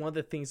 Blake, one of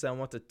the things I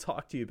want to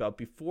talk to you about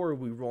before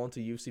we roll into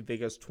UFC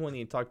Vegas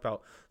 20 and talk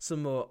about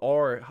some of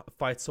our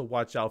fights to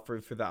watch out for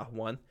that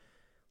one.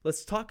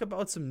 Let's talk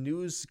about some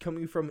news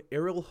coming from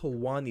Ariel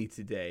Helwani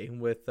today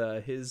with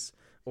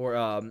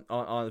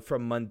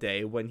from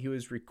Monday when he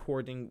was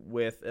recording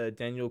with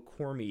Daniel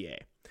Cormier.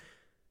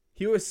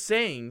 He was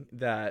saying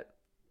that,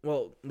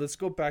 well, let's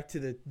go back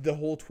to the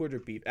whole Twitter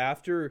beef.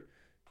 After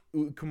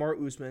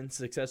Kamaru Usman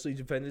successfully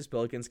defended his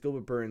belt against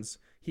Gilbert Burns,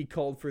 he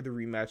called for the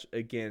rematch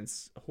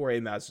against Jorge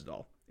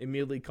Masvidal.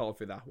 Immediately called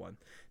for that one.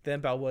 Then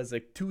about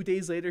 2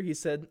 days later, he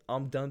said,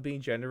 "I'm done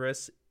being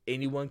generous.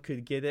 Anyone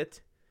could get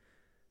it."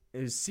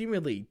 It was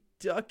seemingly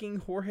ducking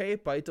Jorge,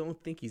 but I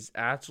don't think he's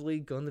actually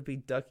going to be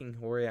ducking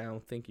Jorge. I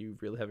don't think you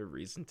really have a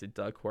reason to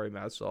duck Jorge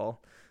Masvidal,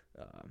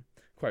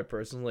 quite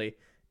personally.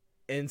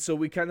 And so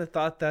we kind of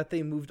thought that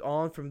they moved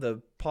on from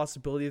the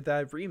possibility of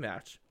that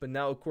rematch. But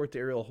now, according to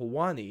Ariel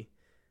Helwani,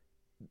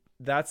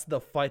 that's the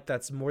fight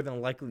that's more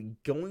than likely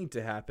going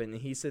to happen.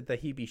 And he said that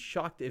he'd be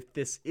shocked if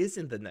this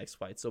isn't the next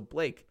fight. So,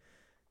 Blake,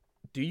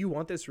 do you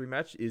want this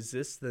rematch? Is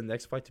this the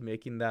next fight to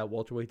make in that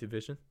welterweight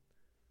division?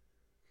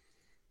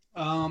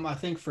 I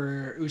think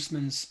for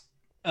Usman's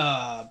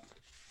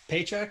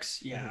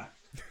paychecks, yeah.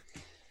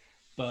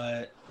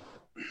 But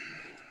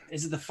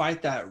is it the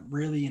fight that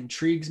really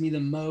intrigues me the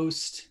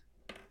most?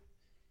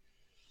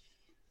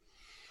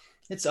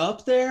 It's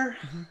up there,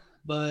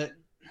 but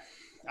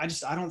I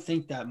don't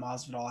think that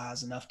Masvidal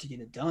has enough to get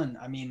it done.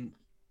 I mean,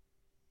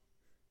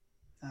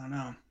 I don't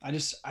know. I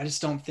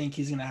just don't think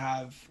he's gonna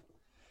have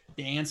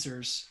the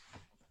answers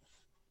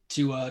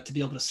to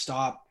be able to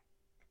stop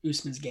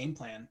Usman's game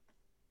plan.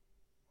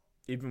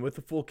 Even with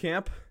the full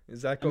camp,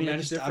 is that going to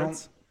make a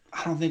difference?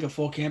 I don't think a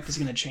full camp is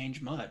going to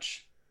change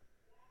much.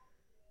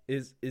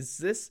 Is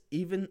this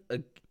even a?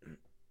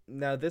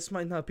 Now this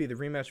might not be the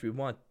rematch we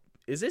want.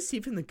 Is this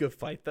even a good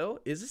fight though?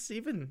 Is this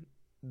even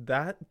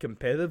that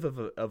competitive of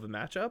a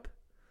matchup?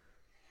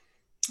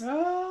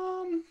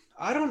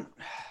 I don't.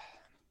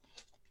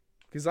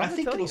 Because I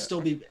think it'll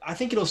still be. I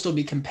think it'll still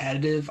be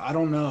competitive. I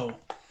don't know.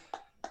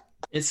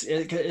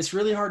 It's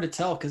really hard to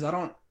tell because I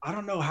don't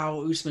know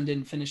how Usman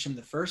didn't finish him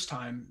the first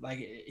time. Like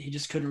he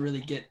just couldn't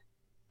really get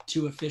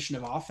too efficient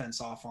of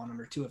offense off on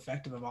him or too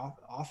effective of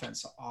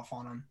offense off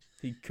on him.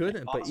 He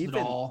couldn't, but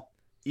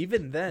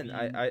even then,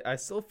 I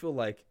still feel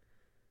like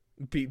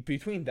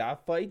between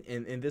that fight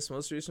and this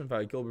most recent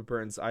fight, Gilbert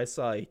Burns, I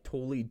saw a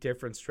totally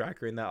different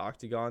striker in that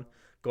octagon.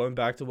 Going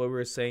back to what we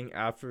were saying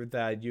after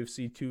that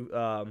UFC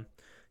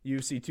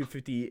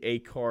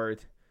 258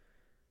 card,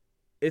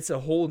 it's a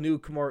whole new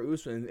Kamaru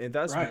Usman, and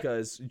that's right.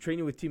 Because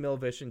training with Team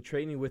Elevation,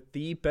 training with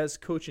the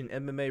best coach in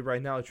MMA right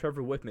now,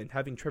 Trevor Whitman,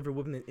 having Trevor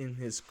Whitman in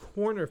his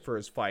corner for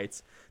his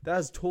fights, that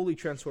has totally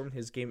transformed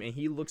his game, and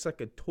he looks like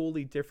a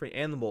totally different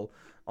animal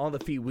on the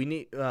feet. We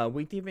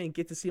didn't even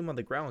get to see him on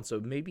the ground,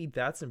 so maybe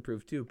that's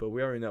improved too. But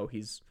we already know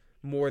he's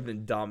more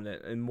than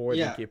dominant and more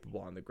than capable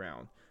on the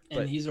ground.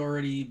 And he's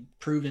already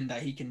proven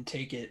that he can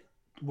take it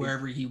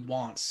wherever he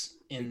wants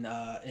in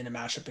a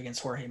matchup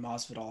against Jorge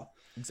Masvidal.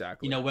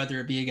 Exactly. Whether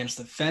it be against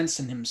the fence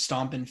and him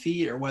stomping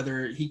feet, or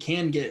whether he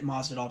can get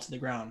Masvidal to the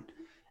ground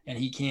and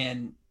he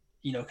can,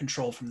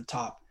 control from the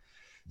top.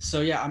 So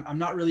yeah, I'm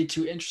not really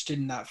too interested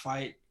in that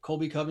fight.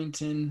 Colby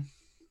Covington.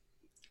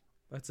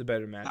 That's a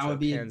better matchup.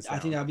 I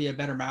think that would be a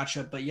better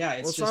matchup. But yeah,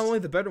 it's not only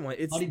the better one;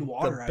 it's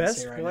water, the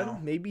best right one, now.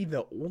 maybe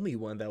the only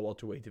one that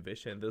welterweight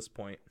division at this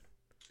point.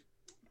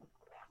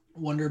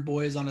 Wonder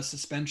Boy is on a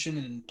suspension,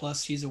 and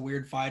plus he's a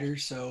weird fighter, I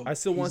so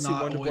still want he's to see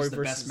not Wonder Boy always the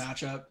best versus.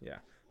 matchup. Yeah.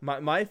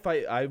 My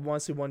fight, I want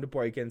to see Wonder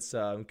Boy against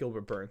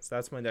Gilbert Burns.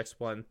 That's my next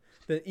one.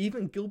 Then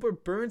even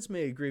Gilbert Burns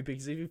may agree,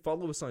 because if you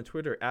follow us on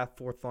Twitter at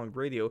Fourth Long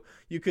Radio,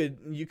 you could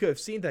have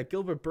seen that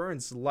Gilbert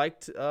Burns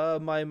liked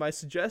my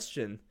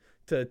suggestion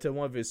to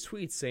one of his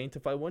tweets saying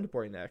to fight Wonder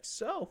Boy next.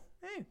 So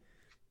hey,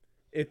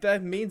 if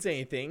that means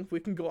anything,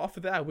 we can go off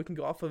of that. We can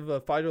go off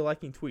of fighter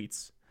liking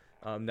tweets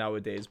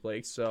nowadays,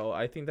 Blake. So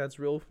I think that's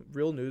real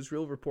news,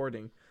 real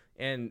reporting.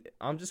 And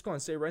I'm just going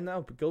to say right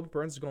now, Gilbert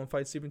Burns is going to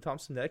fight Stephen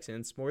Thompson next, and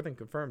it's more than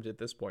confirmed at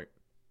this point.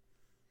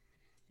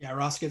 Yeah,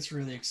 Ross gets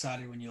really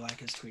excited when you like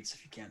his tweets,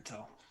 if you can't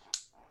tell.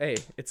 Hey,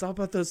 it's all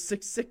about those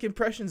sick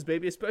impressions,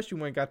 baby, especially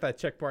when you got that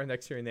check bar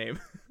next to your name.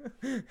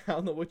 I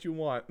don't know what you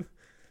want.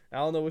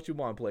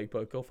 Blake,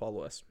 but go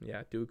follow us.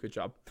 Yeah, do a good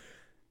job.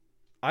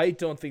 I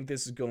don't think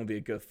this is going to be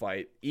a good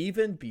fight.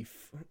 Even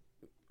before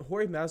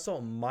Jorge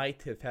Masvidal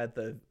might have had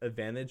the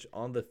advantage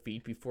on the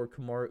feet before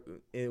Kamaru,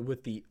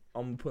 with the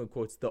I'm putting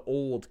quotes, the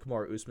old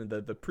Kamaru Usman,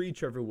 the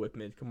pre-Trevor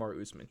Whitman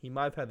Kamaru Usman. He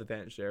might have had the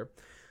advantage there.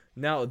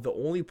 Now the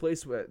only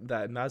place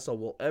that Masvidal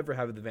will ever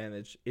have an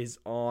advantage is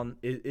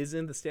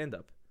in the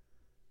stand-up.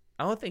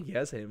 I don't think he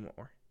has it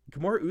anymore.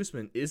 Kamaru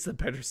Usman is a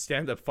better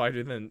stand-up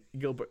fighter than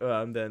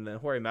than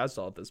Jorge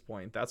Masvidal at this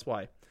point. That's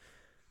why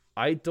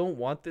I don't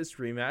want this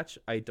rematch.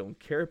 I don't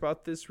care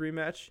about this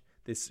rematch.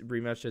 This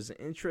rematch doesn't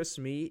interest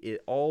me at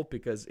all,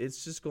 because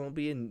it's just going to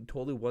be a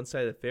totally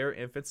one-sided affair.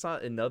 And if it's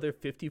not another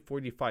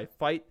 50-45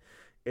 fight,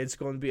 it's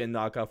going to be a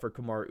knockout for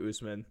Kamaru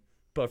Usman.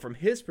 But from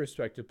his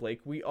perspective,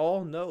 Blake, we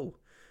all know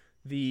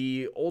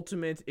the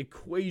ultimate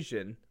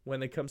equation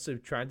when it comes to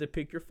trying to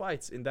pick your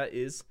fights, and that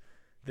is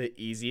the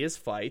easiest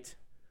fight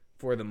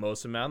for the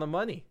most amount of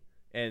money.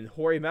 And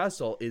Jorge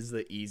Masvidal is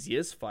the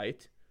easiest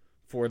fight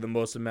for the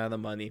most amount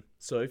of money.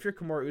 So if you're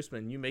Kamaru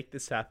Usman, you make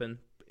this happen.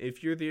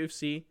 If you're the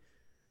UFC,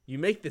 you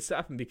make this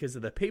happen because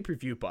of the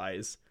pay-per-view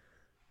buys,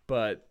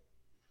 but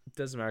it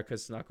doesn't matter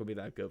because it's not going to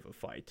be that good of a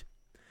fight.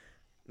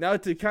 Now,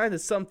 to kind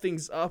of sum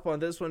things up on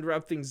this one,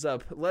 wrap things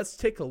up, let's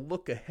take a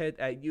look ahead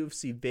at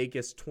UFC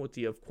Vegas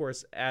 20. Of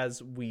course,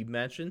 as we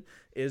mentioned,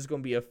 it is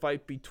going to be a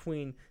fight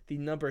between the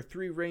number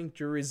 3 ranked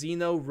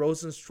Jairzinho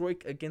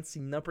Rozenstruik against the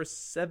number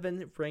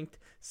 7 ranked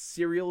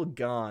Ciryl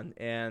Gane.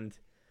 And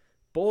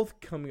both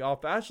coming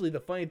off, actually, the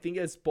funny thing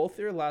is, both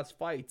their last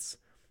fights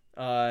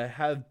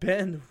have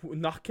been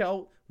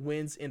knockout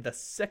wins in the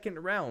second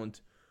round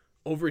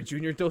over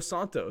Junior Dos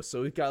Santos.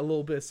 So we've got a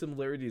little bit of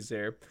similarities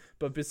there.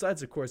 But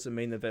besides, of course, the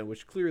main event,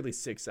 which clearly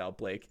sticks out,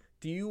 Blake,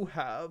 do you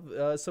have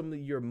some of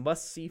your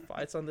must-see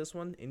fights on this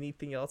one?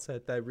 Anything else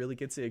that really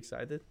gets you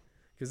excited?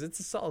 Because it's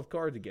a solid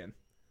card again.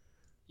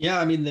 Yeah,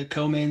 I mean, the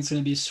co-main's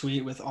going to be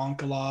sweet with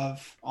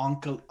Ankalaev,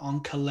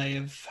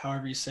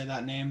 however you say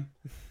that name.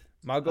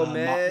 Magomed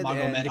and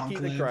Magomed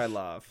Nikita Ankalaev.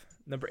 Krylov.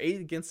 Number 8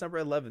 against number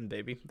 11,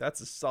 baby.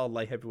 That's a solid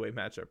light heavyweight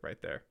matchup right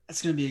there.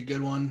 That's going to be a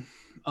good one.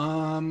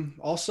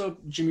 Also,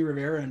 Jimmy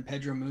Rivera and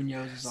Pedro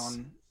Munoz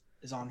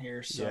is on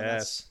here, so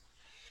that's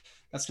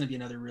going to be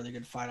another really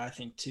good fight, I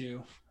think,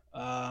 too.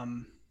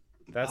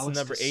 That's Alex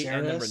number 8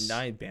 and number Caceres.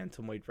 9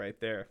 bantamweight right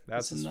there.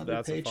 That's another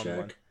a fun paycheck.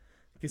 one.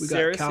 We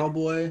Caceres, got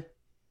Cowboy.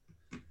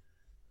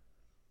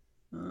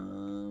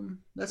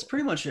 That's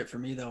pretty much it for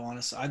me, though.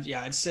 Honestly,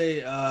 I'd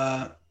say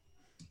Alex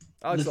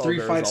the 3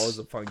 Oliveira is fights. always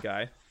a fun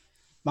guy.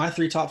 My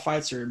 3 top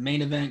fights are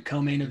main event,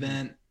 co-main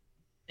event,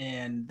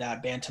 and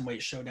that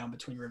bantamweight showdown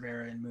between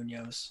Rivera and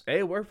Munoz.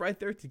 Hey, we're right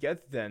there together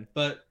then.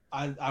 But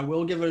I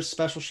will give a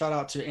special shout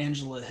out to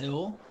Angela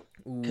Hill,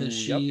 because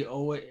she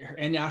always,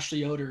 and Ashley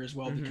Yoder as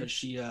well,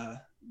 because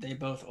they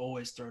both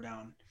always throw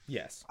down.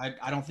 Yes.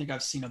 I don't think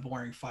I've seen a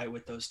boring fight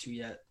with those two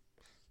yet.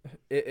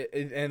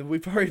 And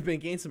we've already been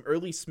getting some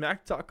early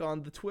smack talk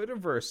on the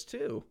Twitterverse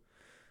too.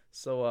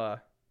 So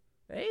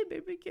hey,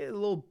 maybe get a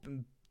little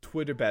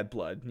Twitter bad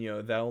blood.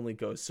 That only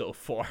goes so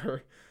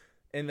far.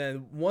 And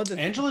then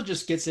Angela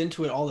just gets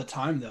into it all the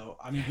time, though.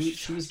 I mean,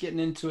 she was getting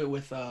into it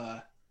with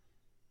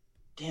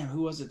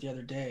who was it the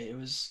other day? It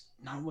was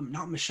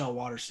not Michelle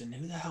Watterson.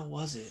 Who the hell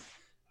was it?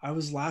 I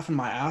was laughing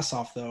my ass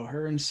off, though.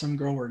 Her and some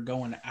girl were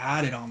going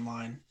at it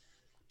online.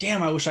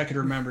 Damn, I wish I could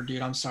remember,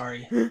 dude. I'm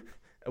sorry.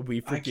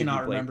 We forgive you,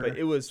 Blake, remember. But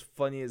it was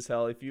funny as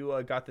hell. If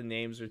you got the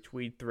names or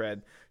tweet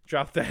thread,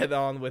 drop that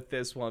on with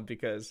this one,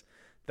 because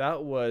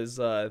that was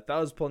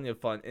plenty of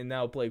fun. And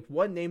now, Blake,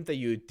 one name that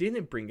you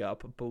didn't bring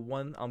up, but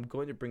one I'm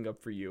going to bring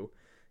up for you,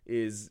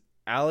 is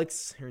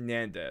Alex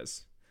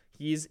Hernandez.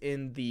 He's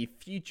in the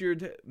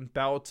featured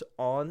bout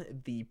on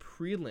the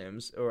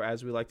prelims, or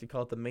as we like to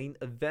call it, the main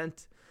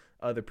event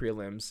of the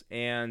prelims.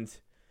 And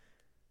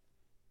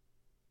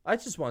I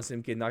just want to see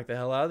him get knocked the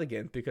hell out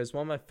again, because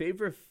one of my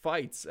favorite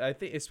fights, I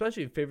think,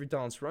 especially favorite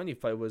Donald Cerrone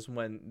fight, was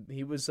when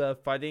he was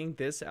fighting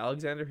this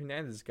Alexander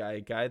Hernandez guy,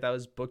 a guy that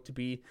was booked to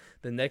be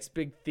the next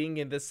big thing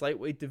in this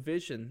lightweight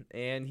division,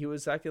 and he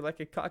was acting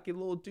like a cocky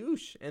little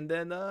douche. And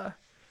then,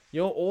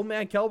 old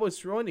man Cowboy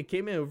Cerrone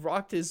came in and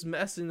rocked his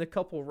mess in a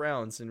couple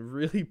rounds and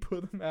really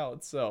put him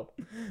out. So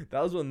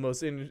that was one of the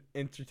most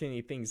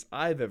entertaining things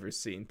I've ever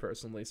seen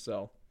personally.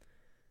 So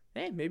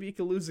Hey, maybe you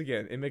could lose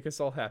again and make us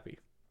all happy.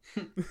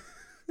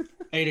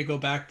 Hey, to go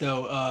back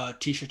though,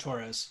 Tisha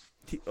Torres.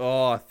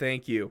 Oh,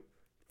 thank you.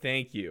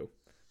 Thank you.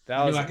 I That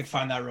knew was I could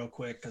find that real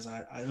quick because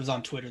I was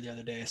on Twitter the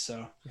other day.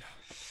 So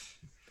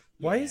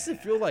why yeah, does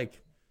it feel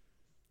like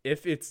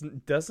if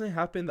it doesn't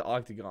happen in the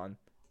octagon,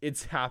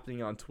 it's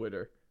happening on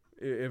Twitter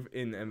if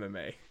in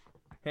MMA.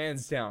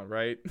 Hands down,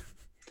 right?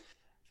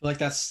 feel like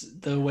that's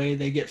the way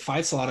they get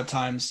fights a lot of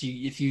times.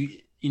 If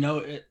you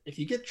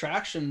get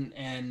traction,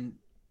 and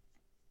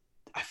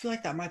I feel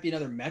like that might be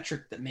another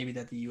metric that maybe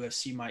that the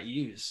UFC might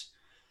use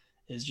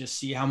is just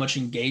see how much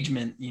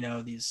engagement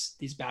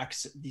these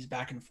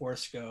back and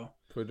forths go,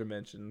 Twitter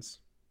mentions.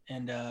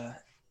 and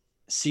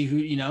see who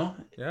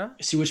Yeah.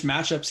 see which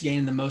matchups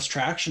gain the most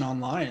traction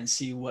online, and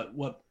see what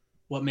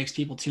makes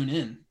people tune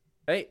in.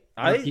 Hey,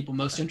 What are people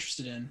most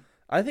interested in?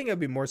 I think I'd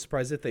be more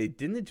surprised if they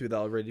didn't do that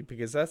already,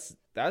 because that's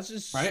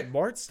just Right.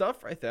 smart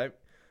stuff right there.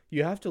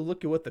 You have to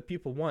look at what the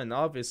people want. And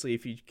obviously,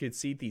 if you could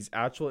see these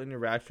actual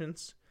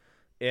interactions,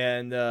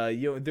 and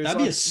That'd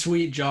be a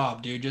sweet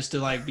job, dude, just to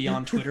like be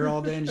on Twitter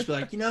all day and just be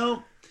like,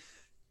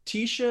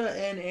 Tisha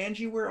and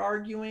Angie were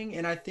arguing,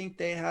 and I think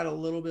they had a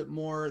little bit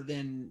more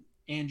than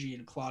Angie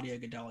and Claudia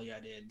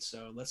Gadelha did.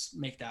 So let's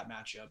make that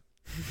matchup.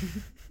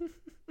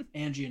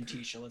 Angie and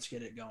Tisha, let's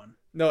get it going.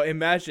 No,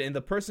 imagine, and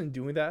the person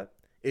doing that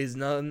is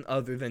none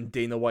other than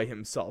Dana White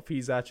himself.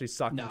 He's actually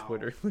stalking No,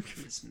 Twitter.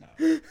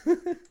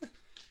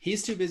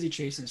 He's too busy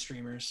chasing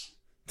streamers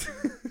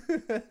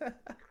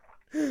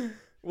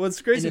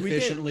What's crazy?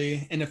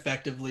 inefficiently,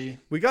 ineffectively.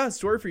 We got a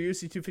story for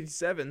UFC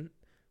 257.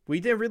 We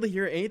didn't really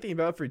hear anything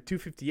about it for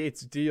 258.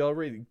 So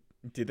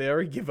did they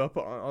already give up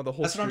on the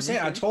whole? That's what I'm saying.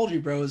 thing? I told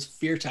you, bro. It was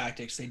fear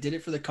tactics. They did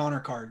it for the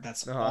Connor card.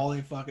 That's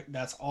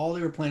That's all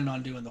they were planning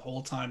on doing the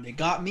whole time. They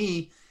got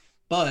me,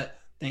 but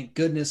thank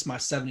goodness my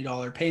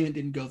 $70 payment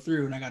didn't go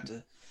through, and I got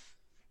to,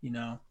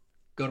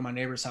 go to my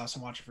neighbor's house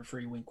and watch it for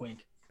free. Wink,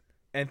 wink.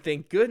 And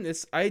thank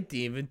goodness I didn't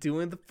even do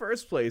it in the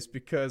first place,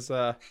 because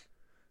I'm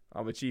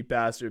a cheap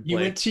bastard. You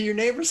went to your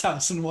neighbor's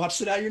house and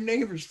watched it at your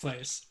neighbor's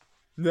place.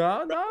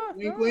 No.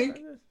 Wink, wink.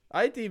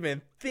 I didn't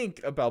even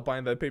think about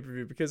buying that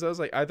pay-per-view, because I was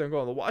like, either I'm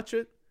going to watch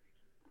it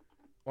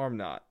or I'm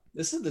not.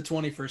 This is the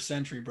 21st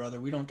century,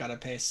 brother. We don't got to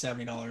pay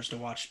 $70 to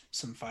watch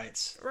some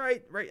fights.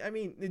 Right. I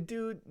mean,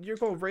 dude, you're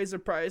going to raise the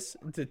price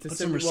to Put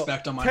some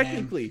respect on my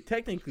name.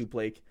 Technically,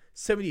 Blake,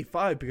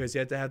 75, because you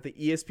had to have the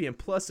ESPN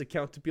Plus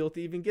account to be able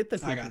to even get the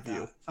pay-per-view. I got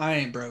that. I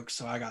ain't broke,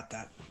 so I got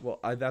that. Well,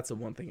 that's the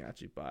one thing I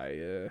actually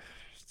buy.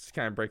 It's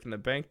kind of breaking the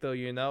bank, though.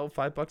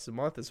 $5 a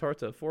month is hard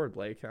to afford,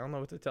 Blake. I don't know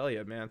what to tell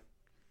you, man.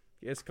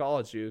 It's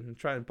college, dude. I'm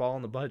trying to ball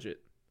on the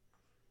budget.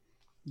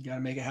 You got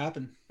to make it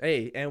happen.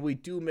 Hey, and we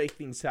do make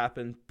things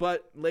happen.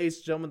 But, ladies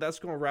and gentlemen, that's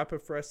going to wrap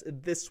it for us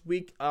this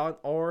week on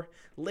our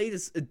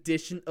latest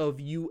edition of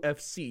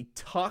UFC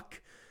Talk.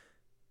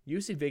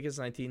 UFC Vegas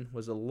 19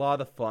 was a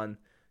lot of fun.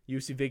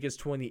 UFC Vegas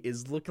 20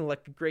 is looking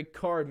like a great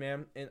card,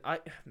 man. And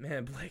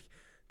Blake,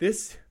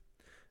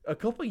 a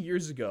couple of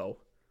years ago,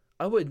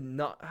 the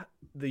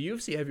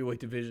UFC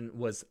heavyweight division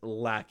was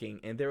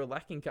lacking, and they were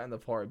lacking kind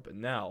of hard. But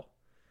now,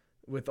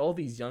 with all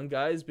these young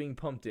guys being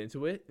pumped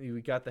into it,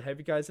 we got the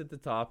heavy guys at the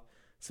top,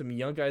 some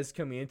young guys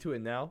coming into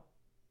it now.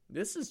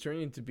 This is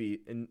turning to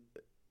be,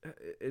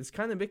 it's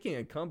kind of making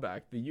a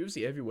comeback. The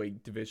UFC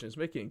heavyweight division is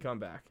making a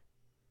comeback.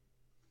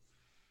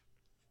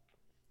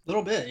 A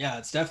little bit, yeah.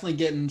 It's definitely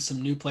getting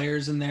some new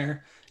players in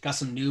there. Got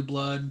some new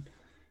blood.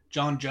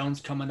 John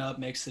Jones coming up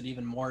makes it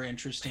even more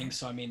interesting.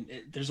 So, I mean,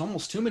 there's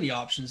almost too many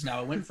options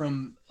now. It went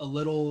from a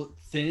little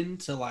thin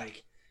to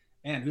like,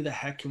 man, who the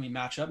heck can we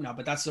match up now?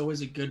 But that's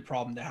always a good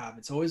problem to have.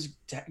 It's always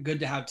good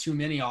to have too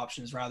many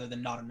options rather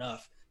than not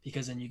enough,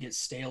 because then you get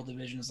stale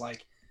divisions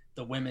like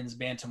the women's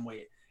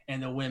bantamweight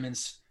and the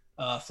women's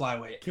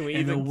flyweight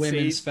and the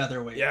women's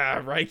featherweight.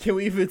 Yeah, right. Can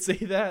we even say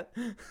that?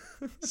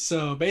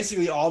 So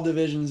basically all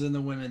divisions in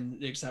the women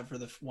except for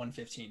the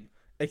 115.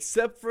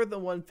 Except for the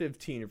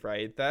 115,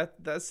 right?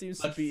 That seems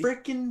to be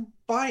freaking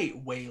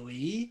bite,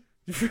 Whaley.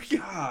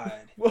 God.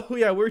 Well,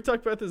 yeah, we were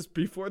talking about this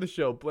before the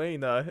show.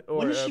 Blaine,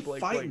 when does she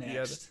fight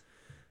next?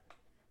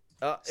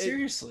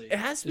 Seriously, it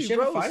has to be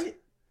Rose. Fight?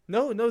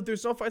 No,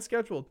 there's no fight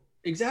scheduled.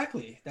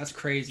 Exactly, that's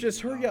crazy.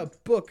 Just hurry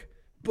up, book,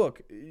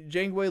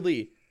 Zhang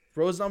Weili,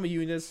 Rose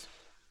Namajunas.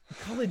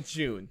 Call it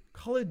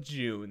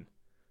June.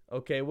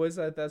 Okay, what is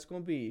that? That's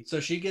going to be. So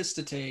she gets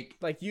to take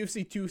like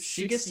UFC 263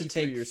 she gets to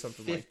take or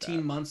something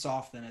 15 months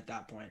off then at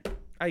that point.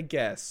 I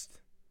guessed.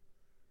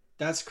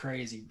 That's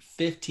crazy.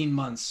 15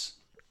 months.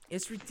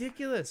 It's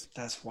ridiculous.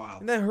 That's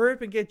wild. And then hurry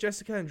up and get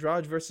Jessica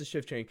Andrade versus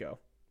Shevchenko.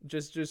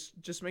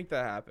 Just make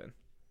that happen.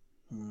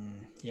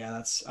 Yeah,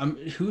 that's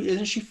who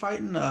isn't she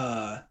fighting?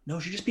 No,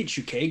 she just beat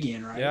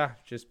Chookagian, right? Yeah,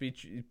 just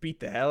beat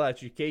the hell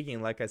out of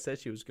Chookagian, like I said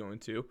she was going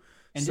to.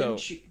 And then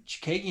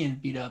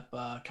Chookagian beat up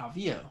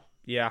Calvillo.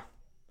 Yeah.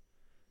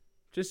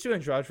 Just do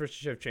Andrade versus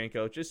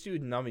Shevchenko. Just do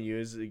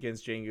Namajunas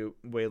against Zhang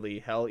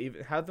Weili. Hell,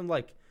 even have them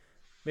like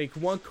Make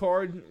one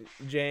card,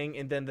 Jang,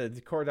 and then the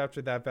card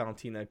after that,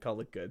 Valentina.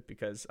 Call it good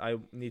because I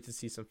need to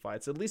see some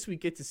fights. At least we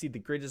get to see the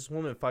greatest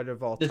woman fighter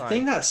of all The time.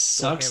 thing that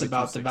sucks Warhammer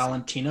about the 260.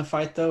 Valentina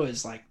fight though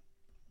is like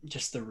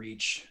just the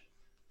reach.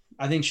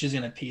 I think she's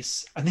gonna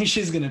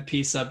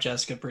piece up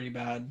Jessica pretty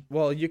bad.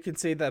 Well, you can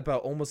say that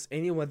about almost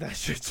anyone that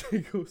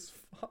Shevchenko's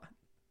fought.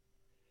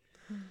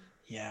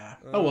 Yeah.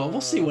 Oh well,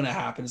 we'll see when it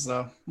happens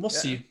though. We'll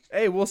see.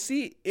 Hey, we'll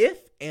see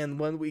if and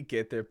when we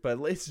get there. But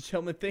ladies and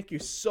gentlemen, thank you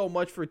so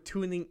much for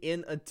tuning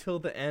in until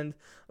the end.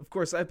 Of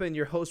course, I've been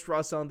your host,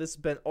 Ross Allen. This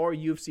has been our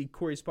UFC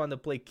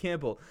correspondent, Blake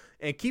Campbell.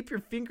 And keep your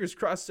fingers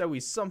crossed that we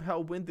somehow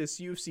win this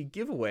UFC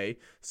giveaway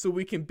so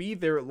we can be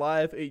there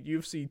live at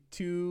UFC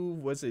 2.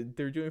 Was it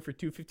they're doing for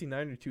 259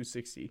 or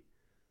 260?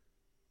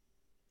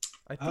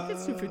 I think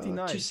it's 259.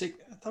 I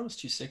thought it was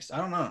 260. I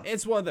don't know.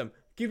 It's one of them.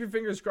 Keep your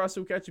fingers crossed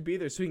so we can actually be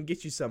there so we can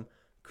get you some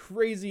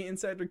crazy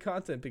insider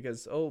content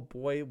because oh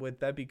boy would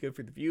that be good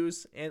for the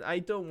views. And I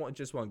don't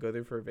just want to go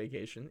there for a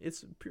vacation.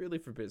 It's purely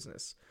for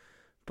business.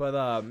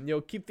 But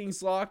keep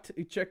things locked.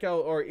 Check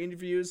out our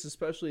interviews,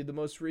 especially the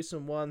most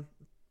recent one,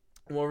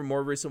 one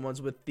more recent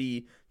ones with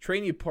the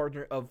training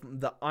partner of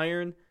the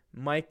Iron,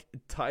 Mike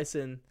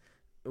Tyson.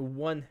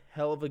 One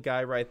hell of a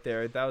guy right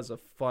there. That was a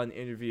fun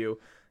interview.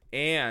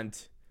 And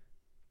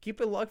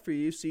keep it locked for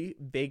UFC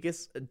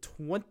Vegas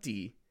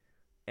 20.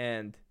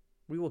 And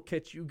we will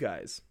catch you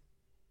guys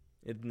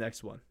in the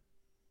next one.